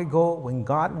disobedient long ago, when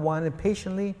God wanted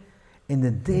patiently in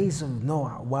the days of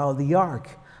Noah, while the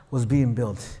ark was being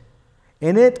built.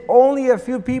 In it, only a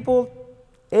few people,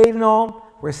 8 in all,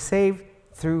 were saved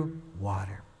through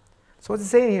water." So what's it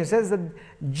saying here? It says that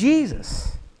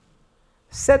Jesus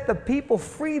set the people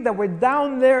free that were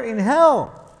down there in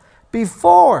hell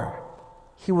before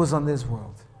he was on this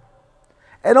world.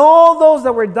 And all those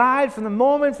that were died from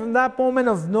that moment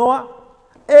of Noah,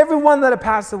 everyone that had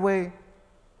passed away,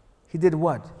 he did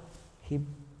what? He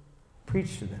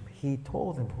preached to them. He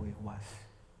told them who he was.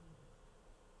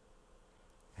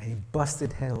 And he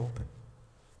busted hell open.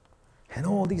 And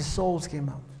all these souls came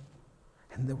out.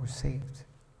 And they were saved.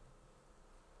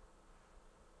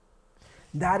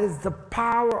 That is the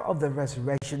power of the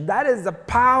resurrection. That is the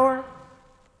power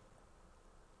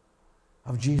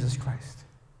of Jesus Christ.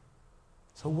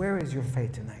 So where is your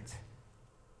faith tonight?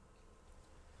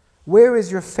 Where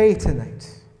is your faith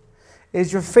tonight?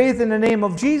 Is your faith in the name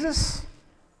of Jesus?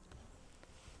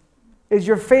 Is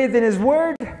your faith in his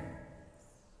word?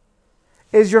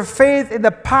 Is your faith in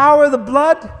the power of the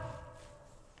blood?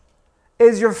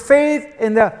 Is your faith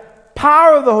in the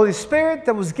power of the Holy Spirit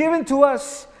that was given to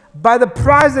us by the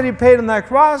price that he paid on that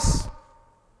cross?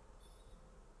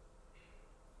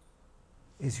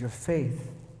 Is your faith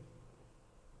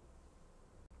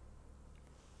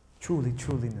truly,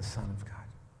 truly in the Son of God?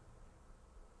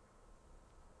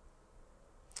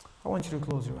 I want you to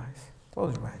close your eyes.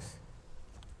 Close your eyes.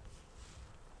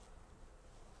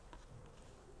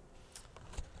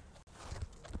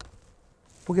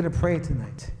 We're going to pray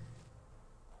tonight.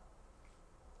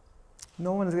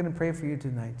 No one is going to pray for you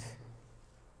tonight.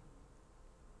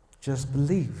 Just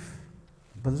believe,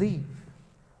 believe,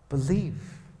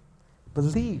 believe,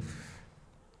 believe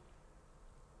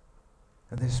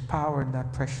that there's power in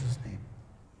that precious name.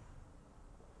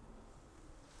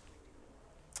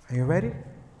 Are you ready?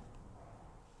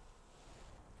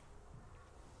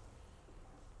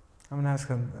 I'm going to ask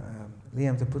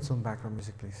Liam to put some background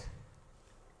music, please.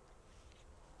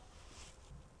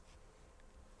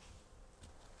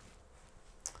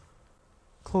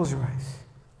 Close your eyes.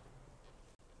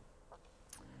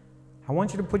 I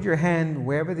want you to put your hand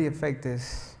wherever the effect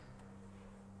is.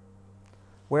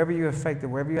 Wherever you're affected,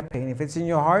 wherever you have pain. If it's in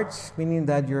your heart, meaning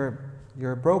that you're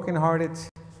brokenhearted,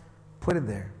 put it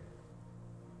there.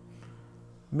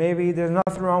 Maybe there's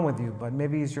nothing wrong with you, but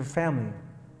maybe it's your family.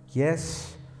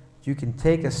 Yes, you can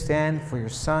take a stand for your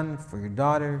son, for your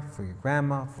daughter, for your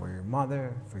grandma, for your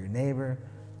mother, for your neighbor.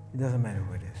 It doesn't matter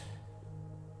who it is.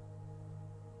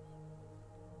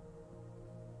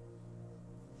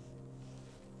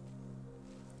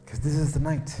 Because this is the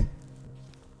night.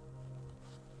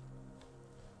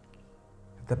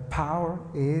 The power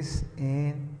is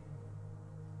in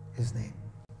his name.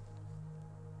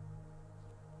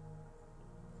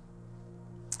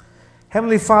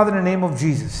 Heavenly Father, in the name of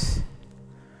Jesus,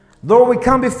 Lord, we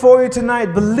come before you tonight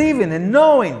believing and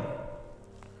knowing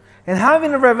and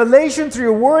having a revelation through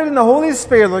your word and the Holy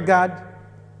Spirit, Lord God,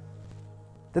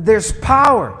 that there's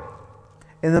power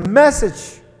in the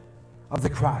message of the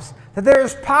cross. That there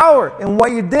is power in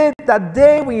what you did that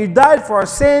day when you died for our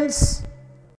sins.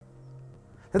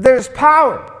 That there is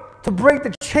power to break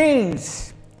the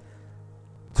chains,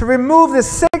 to remove the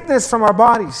sickness from our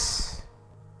bodies.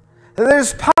 That there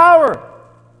is power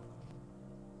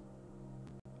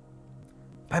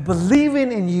by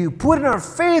believing in you, putting our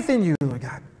faith in you, Lord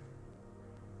God.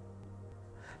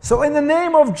 So in the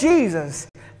name of Jesus,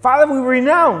 Father, we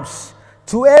renounce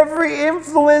to every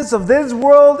influence of this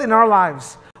world in our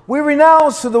lives. We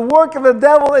renounce to the work of the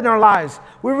devil in our lives.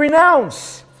 We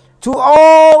renounce to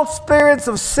all spirits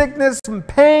of sickness and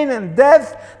pain and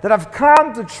death that have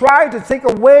come to try to take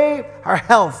away our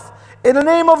health. In the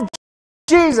name of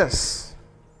Jesus,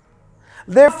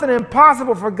 there's nothing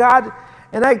impossible for God,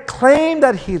 and I claim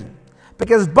that healing,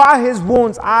 because by his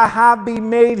wounds I have been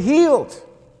made healed.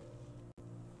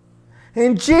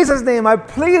 In Jesus' name, I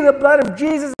plead the blood of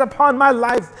Jesus upon my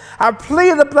life. I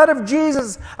plead the blood of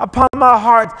Jesus upon my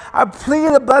heart. I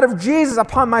plead the blood of Jesus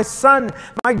upon my son,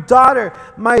 my daughter,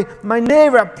 my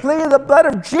neighbor. I plead the blood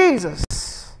of Jesus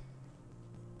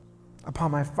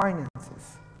upon my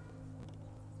finances.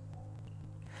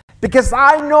 Because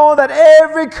I know that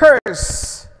every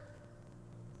curse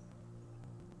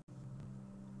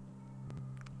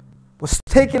was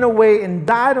taken away and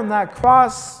died on that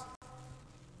cross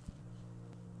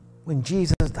when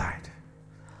Jesus died.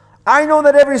 I know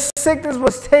that every sickness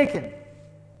was taken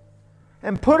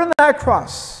and put on that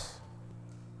cross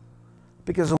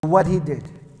because of what he did.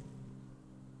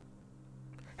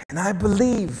 And I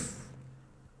believe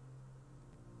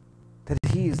that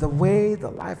he is the way, the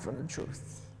life, and the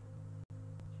truth.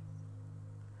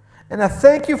 And I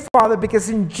thank you, Father, because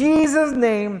in Jesus'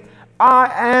 name,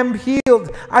 I am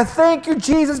healed. I thank you,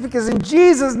 Jesus, because in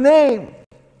Jesus' name,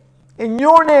 in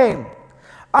your name,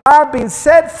 I've been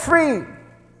set free.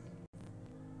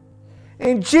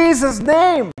 In Jesus'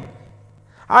 name,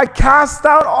 I cast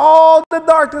out all the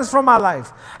darkness from my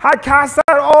life. I cast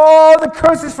out all the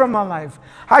curses from my life.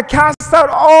 I cast out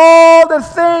all the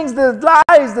things, the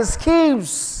lies, the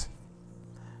schemes,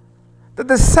 the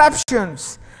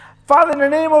deceptions. Father, in the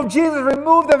name of Jesus,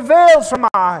 remove the veils from my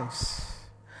eyes,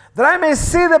 that I may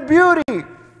see the beauty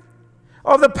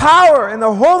of the power and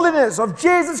the holiness of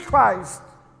Jesus Christ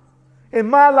in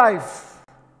my life.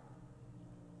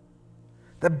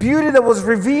 The beauty that was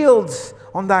revealed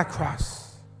on that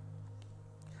cross.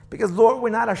 Because, Lord, we're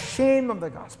not ashamed of the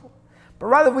gospel, but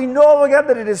rather we know, Lord God,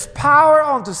 that it is power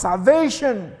unto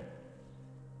salvation.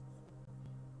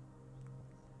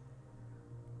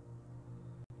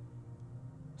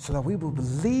 So that we will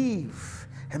believe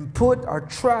and put our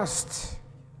trust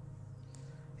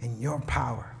in your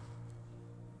power.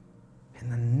 In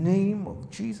the name of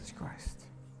Jesus Christ.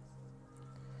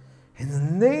 In the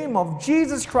name of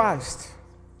Jesus Christ.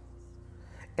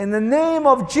 In the name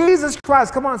of Jesus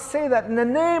Christ. Come on, say that. In the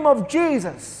name of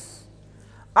Jesus,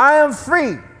 I am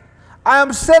free. I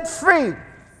am set free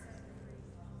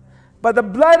by the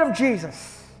blood of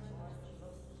Jesus,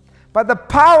 by the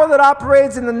power that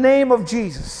operates in the name of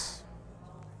Jesus,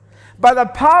 by the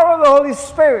power of the Holy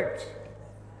Spirit.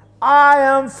 I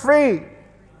am free.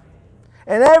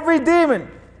 And every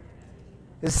demon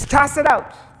is casted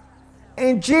out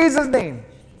in Jesus' name.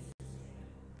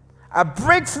 I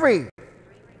break free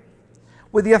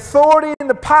with the authority and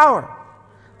the power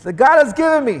that God has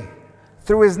given me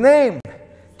through his name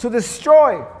to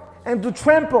destroy and to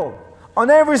trample on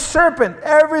every serpent,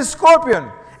 every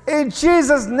scorpion, in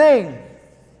Jesus' name.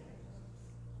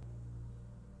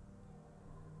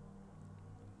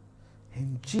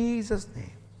 In Jesus'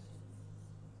 name.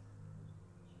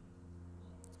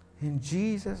 In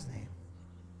Jesus' name.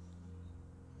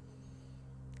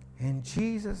 In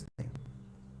Jesus' name.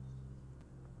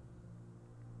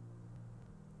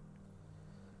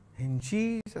 In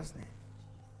Jesus' name.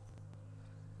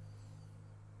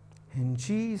 In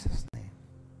Jesus' name.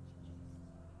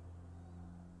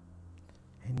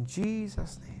 In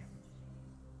Jesus' name.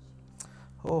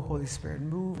 Oh, Holy Spirit,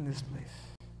 move in this place.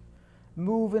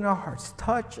 Move in our hearts.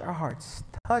 Touch our hearts.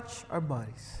 Touch our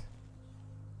bodies.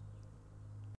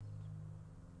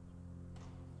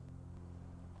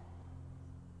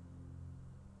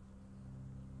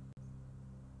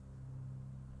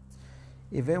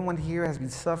 If anyone here has been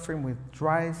suffering with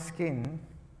dry skin,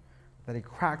 that it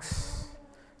cracks,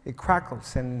 it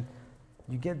crackles, and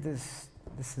you get this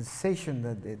sensation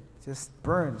that it just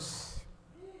burns,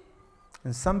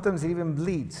 and sometimes it even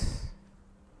bleeds.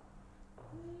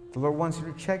 The Lord wants you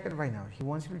to check it right now. He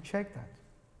wants you to check that.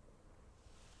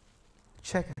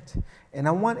 Check it. And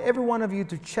I want every one of you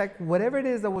to check whatever it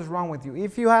is that was wrong with you.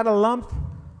 If you had a lump,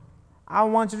 I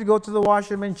want you to go to the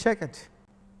washroom and check it.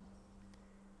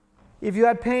 If you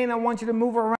had pain, I want you to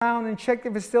move around and check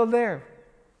if it's still there.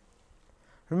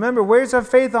 Remember, where's our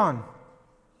faith on?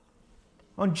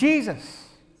 On Jesus.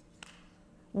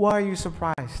 Why are you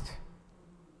surprised?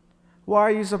 Why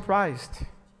are you surprised?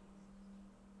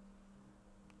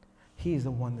 He's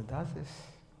the one that does this.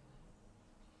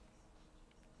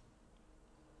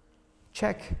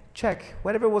 Check, check.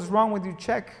 Whatever was wrong with you,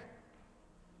 check.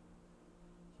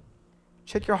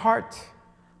 Check your heart.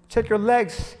 Check your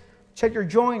legs. Check your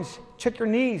joints. Check your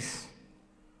knees.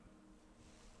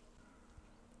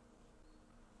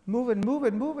 Move it, move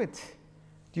it, move it.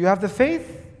 Do you have the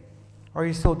faith? Or are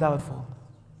you still doubtful?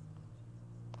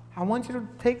 I want you to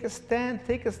take a stand,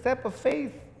 take a step of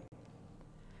faith.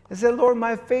 And say, Lord,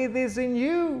 my faith is in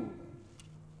you.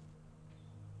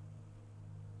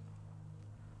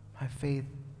 My faith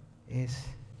is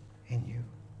in you.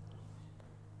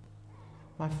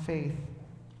 My faith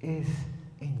is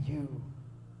in you.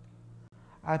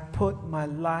 I put my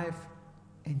life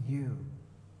in you.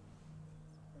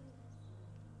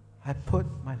 I put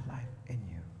my life in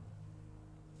you.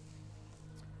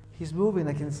 He's moving.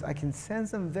 I can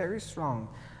sense him very strong.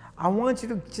 I want you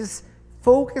to just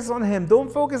focus on him.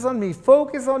 Don't focus on me.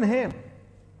 Focus on him.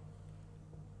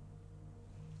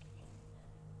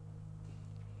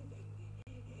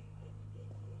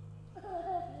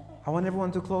 I want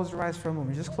everyone to close their eyes for a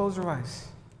moment. Just close your eyes.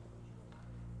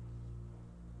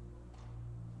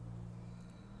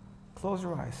 Close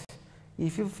your eyes.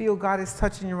 If you feel God is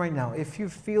touching you right now, if you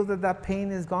feel that that pain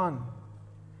is gone,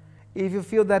 if you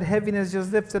feel that heaviness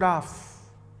just lifted off,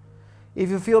 if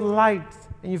you feel light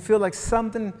and you feel like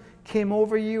something came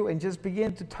over you and just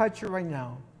began to touch you right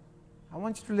now, I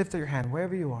want you to lift your hand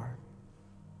wherever you are.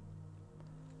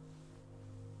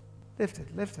 Lift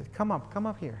it, lift it. Come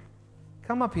up here.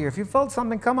 Come up here. If you felt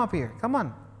something, come up here. Come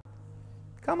on.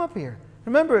 Come up here.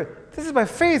 Remember, this is by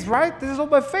faith, right? This is all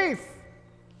by faith.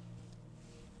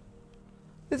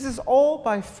 This is all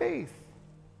by faith.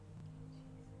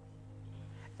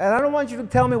 And I don't want you to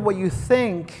tell me what you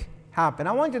think happened.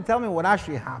 I want you to tell me what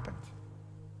actually happened.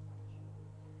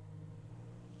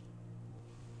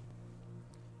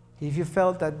 If you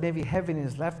felt that maybe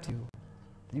heaviness left you,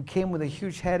 you came with a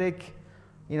huge headache,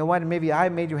 you know what, maybe I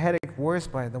made your headache worse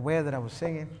by the way that I was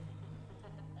singing.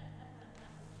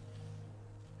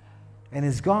 And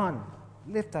it's gone.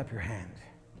 Lift up your hand.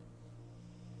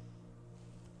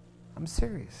 I'm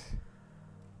serious.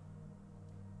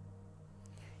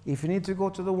 If you need to go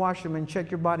to the washroom and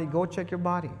check your body, go check your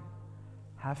body.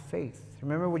 Have faith.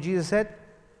 Remember what Jesus said?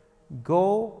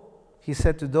 Go, he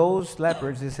said to those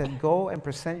lepers, he said, go and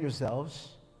present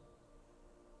yourselves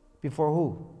before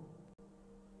who?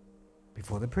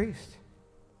 Before the priest.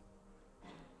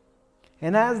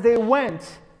 And as they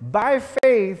went by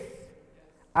faith,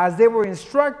 as they were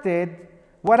instructed,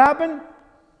 what happened?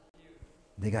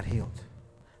 They got healed.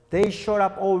 They showed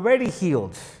up already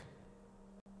healed.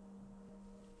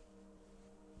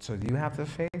 So do you have the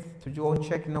faith to go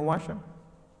check in the washroom?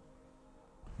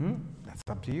 That's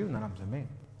up to you, not up to me.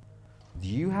 Do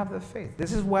you have the faith?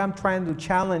 This is why I'm trying to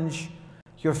challenge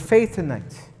your faith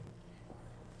tonight.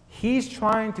 He's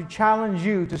trying to challenge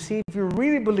you to see if you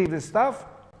really believe this stuff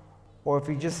or if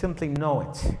you just simply know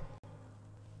it.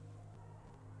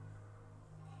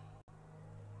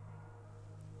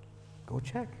 Go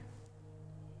check.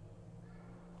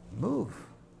 Move.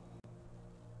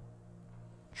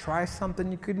 Try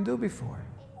something you couldn't do before.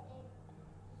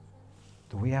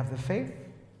 Do we have the faith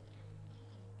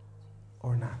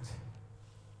or not?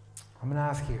 I'm going to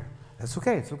ask here. That's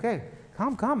okay. It's okay.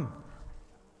 Come.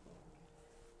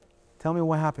 Tell me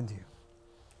what happened to you.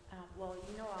 Well,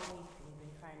 you know, all week we've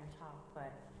been trying to talk,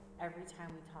 but every time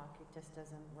we talk, it just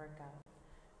doesn't work out.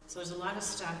 So there's a lot of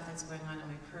stuff that's going on in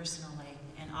my personal life,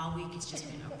 and all week it's just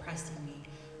been oppressing me.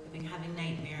 I've been having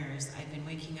nightmares. I've been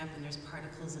waking up and there's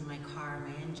particles in my car.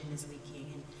 My engine is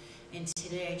leaking. And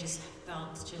today I just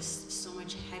felt just so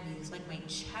much heavy. It was like my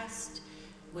chest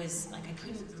was like I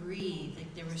couldn't breathe.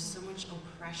 Like there was so much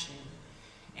oppression.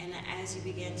 And as you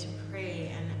began to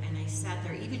pray and I sat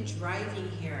there, even driving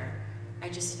here, I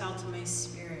just felt in my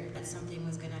spirit that something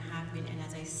was going to happen. And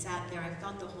as I sat there, I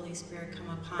felt the Holy Spirit come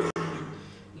upon me. And,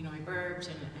 you know, I burped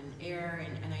and air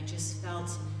and I just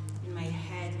felt in my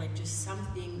head like just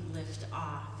something lift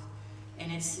off.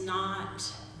 And it's not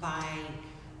by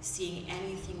seeing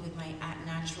anything with my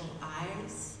natural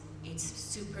eyes. It's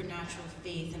supernatural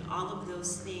faith, and all of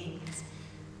those things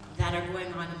that are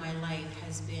going on in my life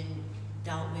has been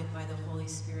dealt with by the Holy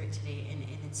Spirit today, and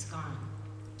it's gone.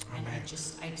 And I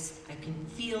can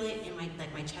feel it in my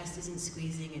chest isn't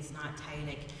squeezing, it's not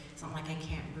tight, it's not like I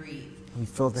can't breathe. You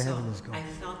felt the heaviness go. I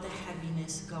felt the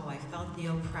heaviness go. I felt the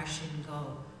oppression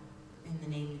go. In the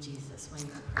name of Jesus, when you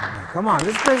pray. Come on,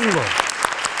 let's praise the Lord.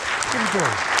 Thank you.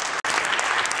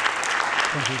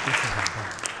 I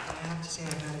have to say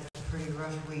I've had a pretty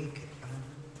rough week.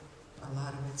 A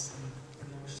lot of it's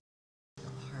emotional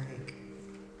heartache.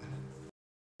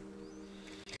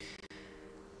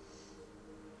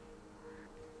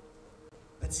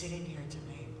 But sitting here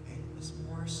tonight, it was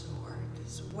more so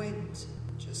this wind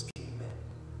just came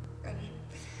in.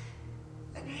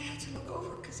 And I had to look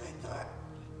over because I thought,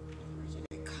 where did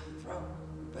it come from?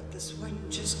 But this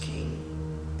wind just came,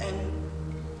 and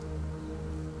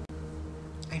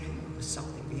I knew it was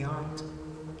something beyond.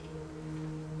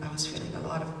 I was feeling a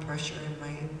lot of pressure in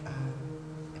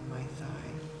my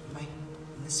thigh,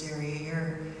 in this area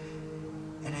here,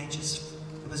 and it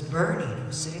was burning. It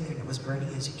was sitting there and it was burning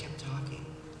as you kept talking.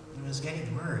 And it was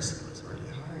getting worse. It was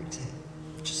really hard to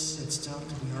just sit still,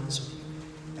 to be honest with you.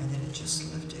 And then it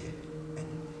just lifted, and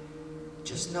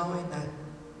just knowing that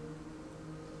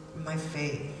my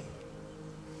faith,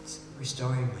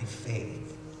 restoring my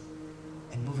faith,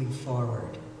 and moving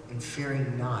forward, and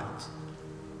fearing not.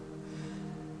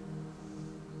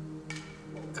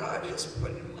 God has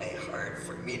put in my heart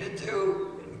for me to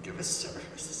do and give a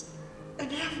service,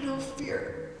 and have no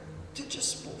fear, to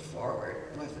just move forward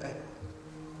with it.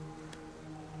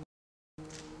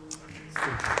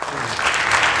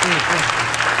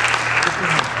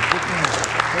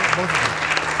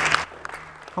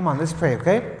 Come on, let's pray,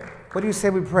 okay? What do you say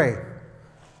we pray?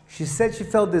 She said she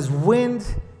felt this wind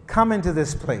come into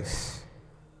this place.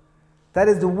 That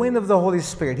is the wind of the Holy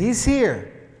Spirit. He's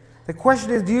here. The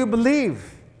question is, do you believe?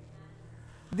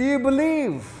 Do you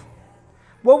believe?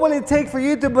 What will it take for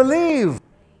you to believe?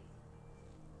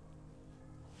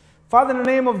 Father, in the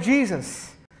name of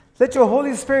Jesus, let your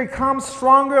Holy Spirit come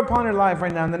stronger upon her life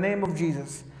right now in the name of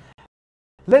Jesus.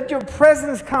 Let your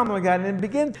presence come, Lord God, and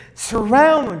begin to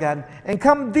surround, Lord God, and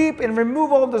come deep and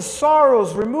remove all the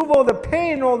sorrows, remove all the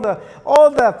pain, all the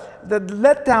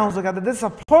letdowns, Lord God, the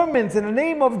disappointments in the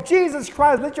name of Jesus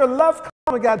Christ. Let your love come,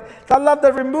 Lord God, that love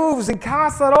that removes and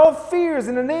casts out all fears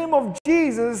in the name of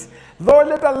Jesus. Lord,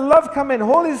 let that love come in.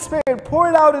 Holy Spirit, pour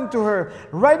it out into her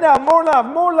right now. More love,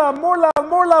 more love, more love,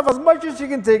 more love, as much as you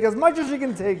can take, as much as you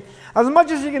can take, as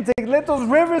much as you can take. Let those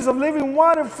rivers of living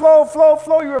water flow, flow,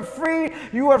 flow. You are free,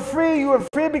 you are free, you are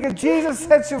free because Jesus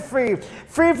sets you free.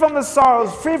 Free from the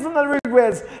sorrows, free from the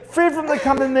regrets, free from the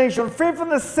condemnation, free from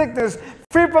the sickness,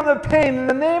 free from the pain. In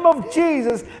the name of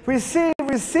Jesus, receive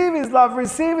His love,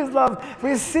 receive His love,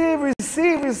 receive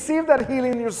that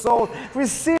healing in your soul,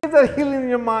 receive that healing in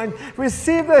your mind,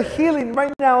 receive that healing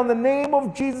right now in the name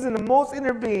of Jesus in the most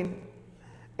inner being.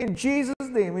 In Jesus'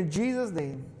 name, in Jesus'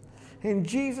 name, in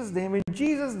Jesus' name, in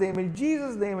Jesus' name, in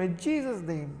Jesus' name, in Jesus'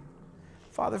 name.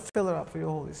 Father, fill her up for your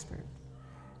Holy Spirit.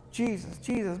 Jesus,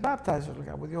 Jesus, baptize her,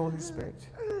 God, with your Holy Spirit.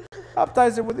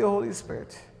 Baptize her with your Holy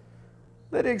Spirit.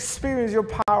 Let her experience your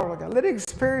power, Lord God. Let her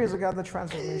experience, Lord God, the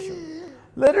transformation.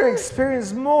 Let her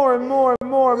experience more and more and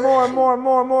more and more and more and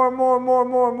more and more and more and more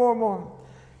and more and more and more.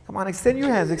 Come on, extend your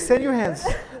hands. Extend your hands.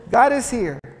 God is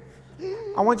here.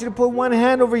 I want you to put one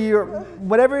hand over your,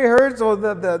 whatever it hurts, or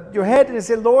your head, and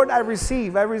say, Lord, I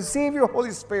receive your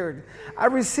Holy Spirit. I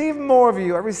receive more of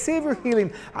you. I receive your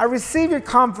healing. I receive your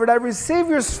comfort. I receive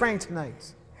your strength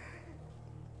tonight.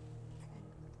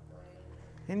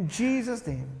 In Jesus'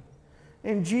 name.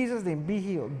 In Jesus' name, be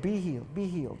healed, be healed, be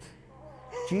healed.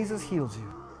 Jesus heals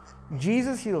you.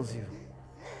 Jesus heals you.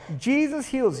 Jesus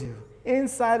heals you,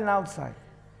 inside and outside.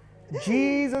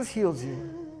 Jesus heals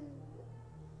you.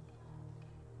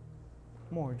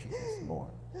 More, Jesus, more.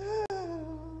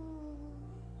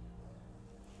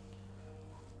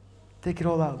 Take it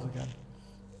all out, Lord God.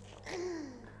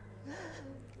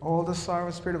 All the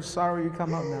sorrow, spirit of sorrow, you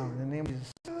come out now in the name of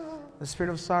Jesus. The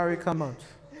spirit of sorrow, you come out.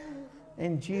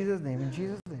 In Jesus' name, in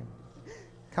Jesus' name.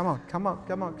 Come out, come out,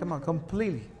 come out, come out.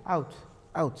 Completely out,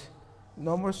 out.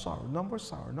 No more sorrow, no more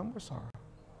sorrow, no more sorrow.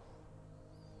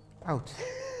 Out,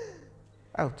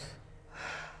 out.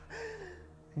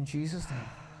 In Jesus' name.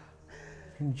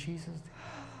 In Jesus'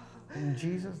 name. In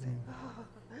Jesus' name.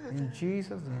 In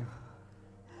Jesus' name.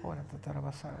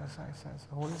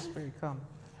 Holy Spirit, come.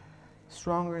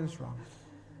 Stronger and stronger.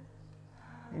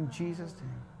 In Jesus'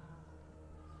 name.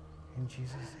 In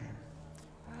Jesus' name.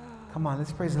 Come on,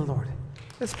 let's praise the Lord.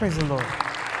 Let's praise the Lord.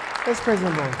 Let's praise the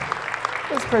Lord.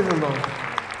 Let's praise the Lord.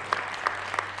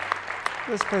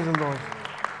 Let's praise the Lord.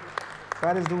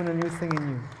 God is doing a new thing in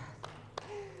you.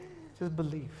 Just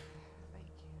believe.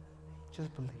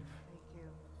 Just believe.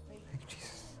 Thank you,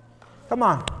 Jesus. Come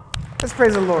on. Let's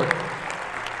praise the Lord.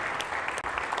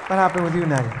 What happened with you,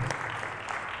 Natty?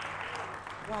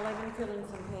 Well, I've been feeling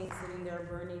some pain sitting there,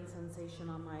 burning sensation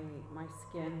on my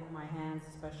skin, my hands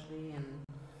especially, and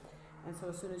so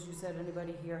as soon as you said,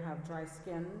 anybody here have dry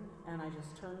skin, and I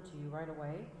just turned to you right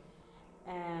away,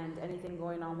 and anything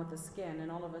going on with the skin,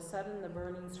 and all of a sudden the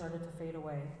burning started to fade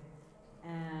away.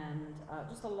 And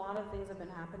just a lot of things have been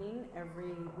happening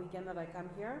every weekend that I come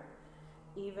here.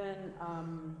 Even,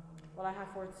 well, I have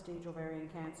 4th stage ovarian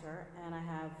cancer, and I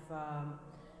have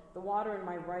the water in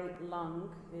my right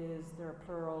lung is their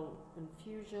pleural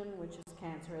infusion, which is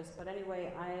cancerous. But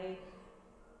anyway, I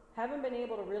haven't been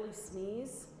able to really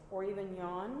sneeze or even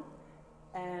yawn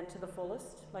and to the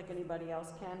fullest like anybody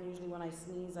else can. Usually when I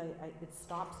sneeze, it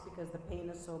stops because the pain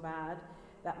is so bad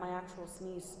that my actual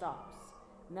sneeze stops.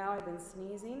 Now I've been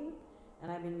sneezing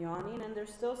and I've been yawning, and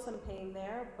there's still some pain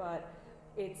there, but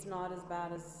it's not as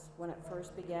bad as when it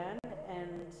first began.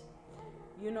 And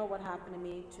you know what happened to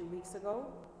me 2 weeks ago,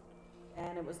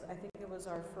 and it was, I think it was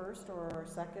our first or our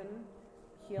second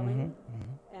healing.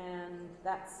 And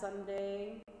that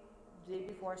Sunday, the day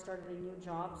before, I started a new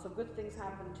job. So good things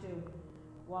happened too.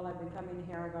 While I've been coming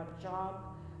here, I got a job.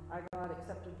 I got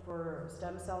accepted for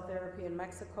stem cell therapy in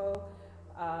Mexico.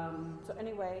 So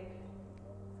anyway,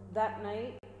 that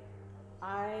night,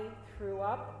 I threw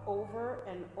up over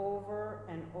and over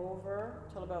and over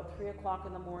till about 3 o'clock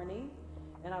in the morning.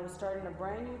 And I was starting a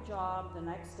brand new job the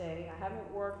next day. I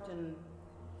haven't worked in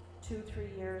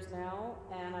 2-3 years now,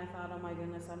 and I thought, oh my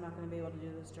goodness, I'm not going to be able to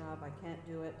do this job. I can't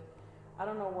do it. I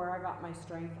don't know where I got my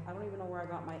strength. I don't even know where I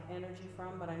got my energy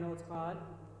from, but I know it's God.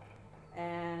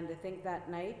 And I think that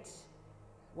night,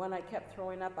 when I kept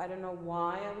throwing up, I don't know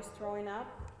why I was throwing up.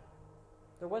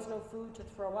 There was no food to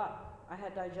throw up. I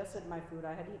had digested my food.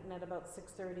 I had eaten at about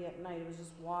 6:30 at night. It was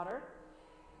just water.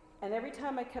 And every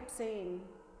time I kept saying,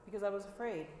 because I was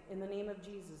afraid, in the name of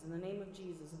Jesus, in the name of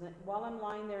Jesus, and then while I'm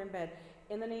lying there in bed,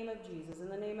 in the name of Jesus, in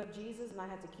the name of Jesus, and I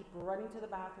had to keep running to the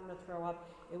bathroom to throw up.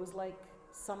 It was like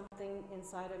something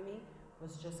inside of me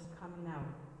was just coming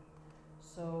out.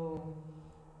 So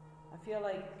I feel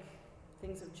like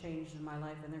things have changed in my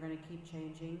life, and they're going to keep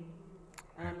changing,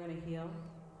 and I'm going to heal.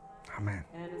 Amen.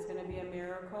 And it's going to be a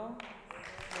miracle.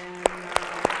 And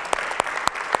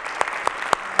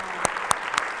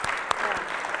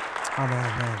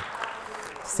Amen.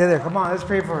 Stay there. Come on, let's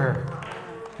pray for her.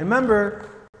 Remember,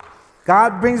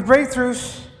 God brings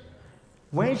breakthroughs.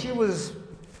 When she was,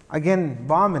 again,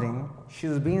 vomiting, she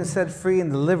was being set free and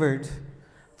delivered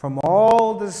from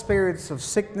all the spirits of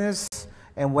sickness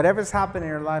and whatever's happened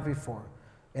in her life before.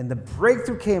 And the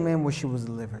breakthrough came in when she was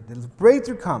delivered. The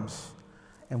breakthrough comes.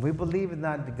 And we believe in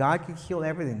that God can heal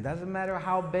everything. Doesn't matter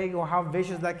how big or how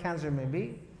vicious that cancer may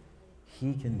be.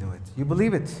 He can do it. You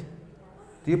believe it?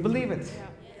 Do you believe it? Yeah.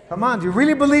 Come on, do you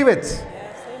really believe it?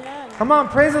 yes, amen. Come on,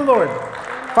 praise the Lord.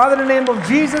 Father, in the name of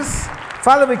Jesus,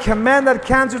 Father, we command that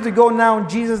cancer to go now in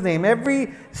Jesus' name.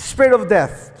 Every spirit of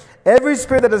death, every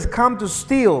spirit that has come to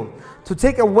steal, to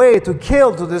take away, to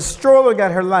kill, to destroy, Lord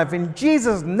God, her life, in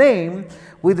Jesus' name,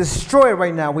 we destroy it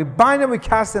right now. We bind it, we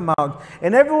cast them out.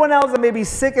 And everyone else that may be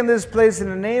sick in this place, in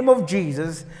the name of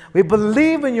Jesus, we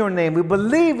believe in your name. We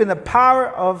believe in the power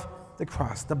of the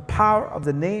cross, the power of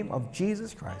the name of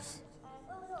Jesus Christ.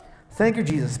 Thank you,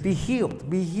 Jesus. Be healed.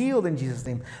 Be healed in Jesus'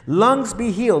 name. Lungs be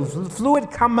healed.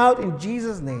 Fluid come out in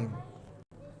Jesus' name.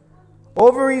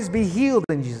 Ovaries be healed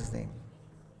in Jesus' name.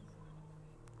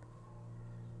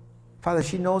 Father,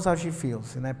 she knows how she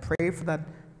feels, and I pray for that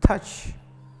touch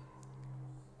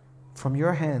from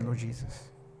your hand, Lord Jesus,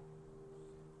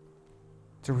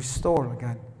 to restore, Lord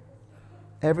God,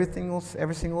 every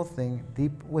single thing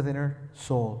deep within her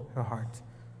soul, her heart,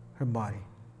 her body.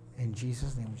 In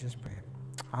Jesus' name, we just pray.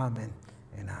 Amen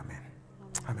and amen.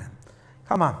 Amen.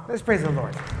 Come on, let's praise the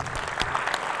Lord.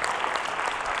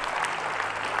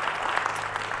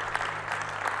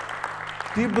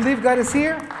 Do you believe God is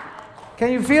here?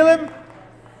 Can you feel Him?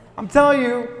 I'm telling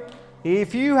you,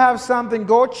 if you have something,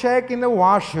 go check in the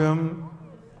washroom.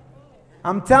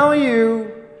 I'm telling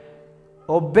you,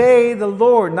 obey the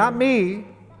Lord, not me.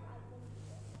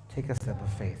 Take a step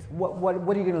of faith. What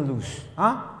are you going to lose?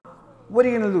 Huh? What are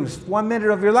you going to lose? 1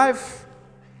 minute of your life?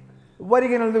 What are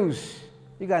you going to lose?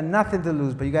 You got nothing to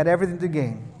lose, but you got everything to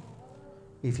gain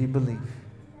if you believe.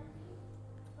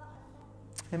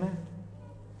 Amen.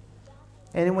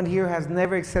 Anyone here has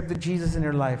never accepted Jesus in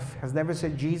their life, has never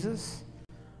said, Jesus,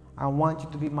 I want you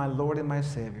to be my Lord and my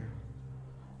Savior.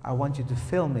 I want you to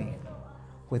fill me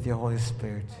with your Holy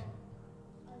Spirit.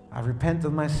 I repent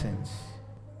of my sins.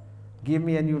 Give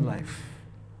me a new life.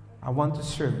 I want to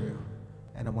serve you,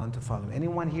 and I want to follow you.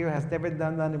 Anyone here has never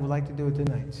done that and would like to do it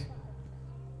tonight?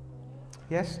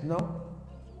 Yes? No?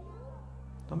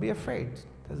 Don't be afraid.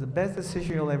 That's the best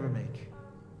decision you'll ever make.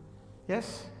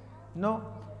 Yes? No?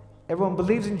 Everyone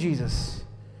believes in Jesus.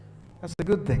 That's a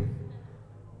good thing.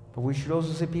 But we should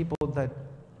also see people that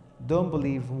don't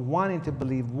believe, wanting to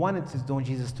believe, wanting to know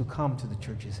Jesus to come to the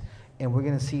churches. And we're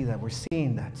going to see that. We're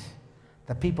seeing that.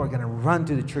 That people are going to run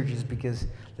to the churches because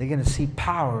they're going to see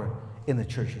power in the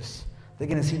churches. They're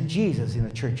going to see Jesus in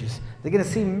the churches. They're going to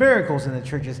see miracles in the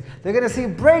churches. They're going to see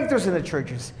breakthroughs in the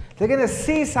churches. They're going to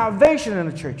see salvation in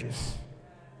the churches.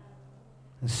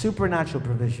 And supernatural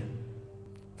provision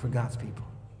for God's people.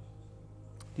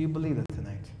 Do you believe that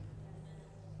tonight?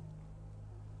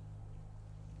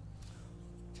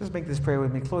 Just make this prayer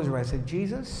with me. Close your eyes. Say,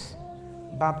 Jesus,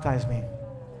 baptize me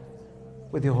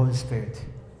with your Holy Spirit.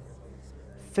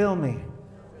 Fill me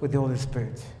with the Holy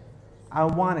Spirit. I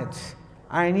want it.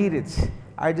 I need it.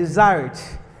 I desire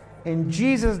it. In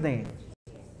Jesus' name,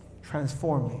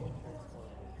 transform me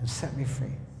and set me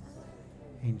free.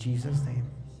 In Jesus' name.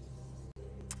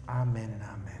 Amen and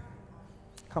amen.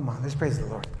 Come on, let's praise the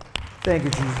Lord. Thank you,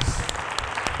 Jesus.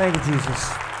 Thank you,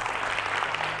 Jesus.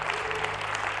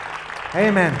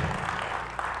 Amen.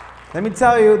 Let me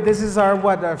tell you, this is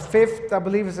our fifth, I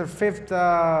believe it's our fifth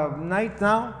night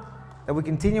now that we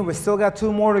continue. We still got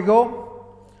 2 more to go.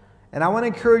 And I want to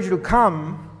encourage you to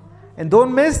come and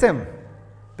don't miss them,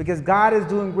 because God is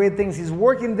doing great things. He's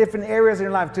working in different areas in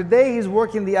your life. Today, He's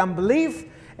working the unbelief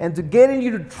and to getting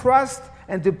you to trust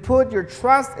and to put your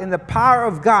trust in the power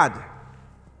of God.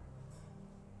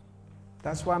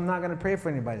 That's why I'm not going to pray for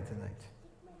anybody tonight.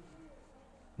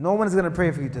 No one is going to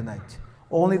pray for you tonight.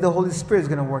 Only the Holy Spirit is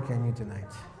going to work in you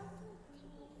tonight.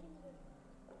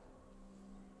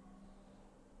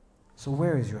 So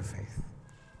where is your faith?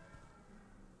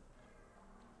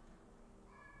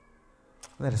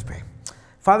 Let us pray.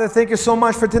 Father, thank you so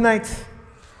much for tonight.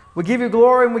 We give you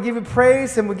glory and we give you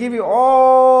praise and we give you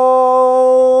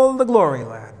all the glory,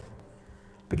 Lord.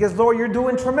 Because, Lord, you're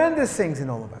doing tremendous things in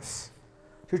all of us.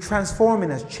 You're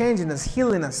transforming us, changing us,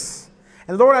 healing us.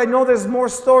 And, Lord, I know there's more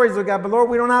stories, Lord God, but, Lord,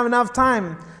 we don't have enough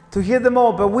time to hear them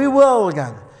all. But we will, Lord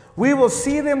God. We will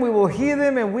see them, we will hear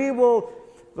them, and we will,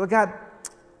 Lord God,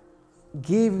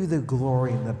 give you the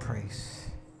glory and the praise.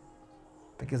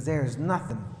 Because there is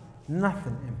nothing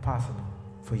impossible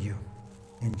for you.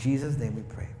 In Jesus' name we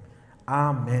pray.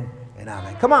 Amen and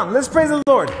amen. Come on, let's praise the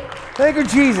Lord. Thank you,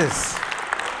 Jesus.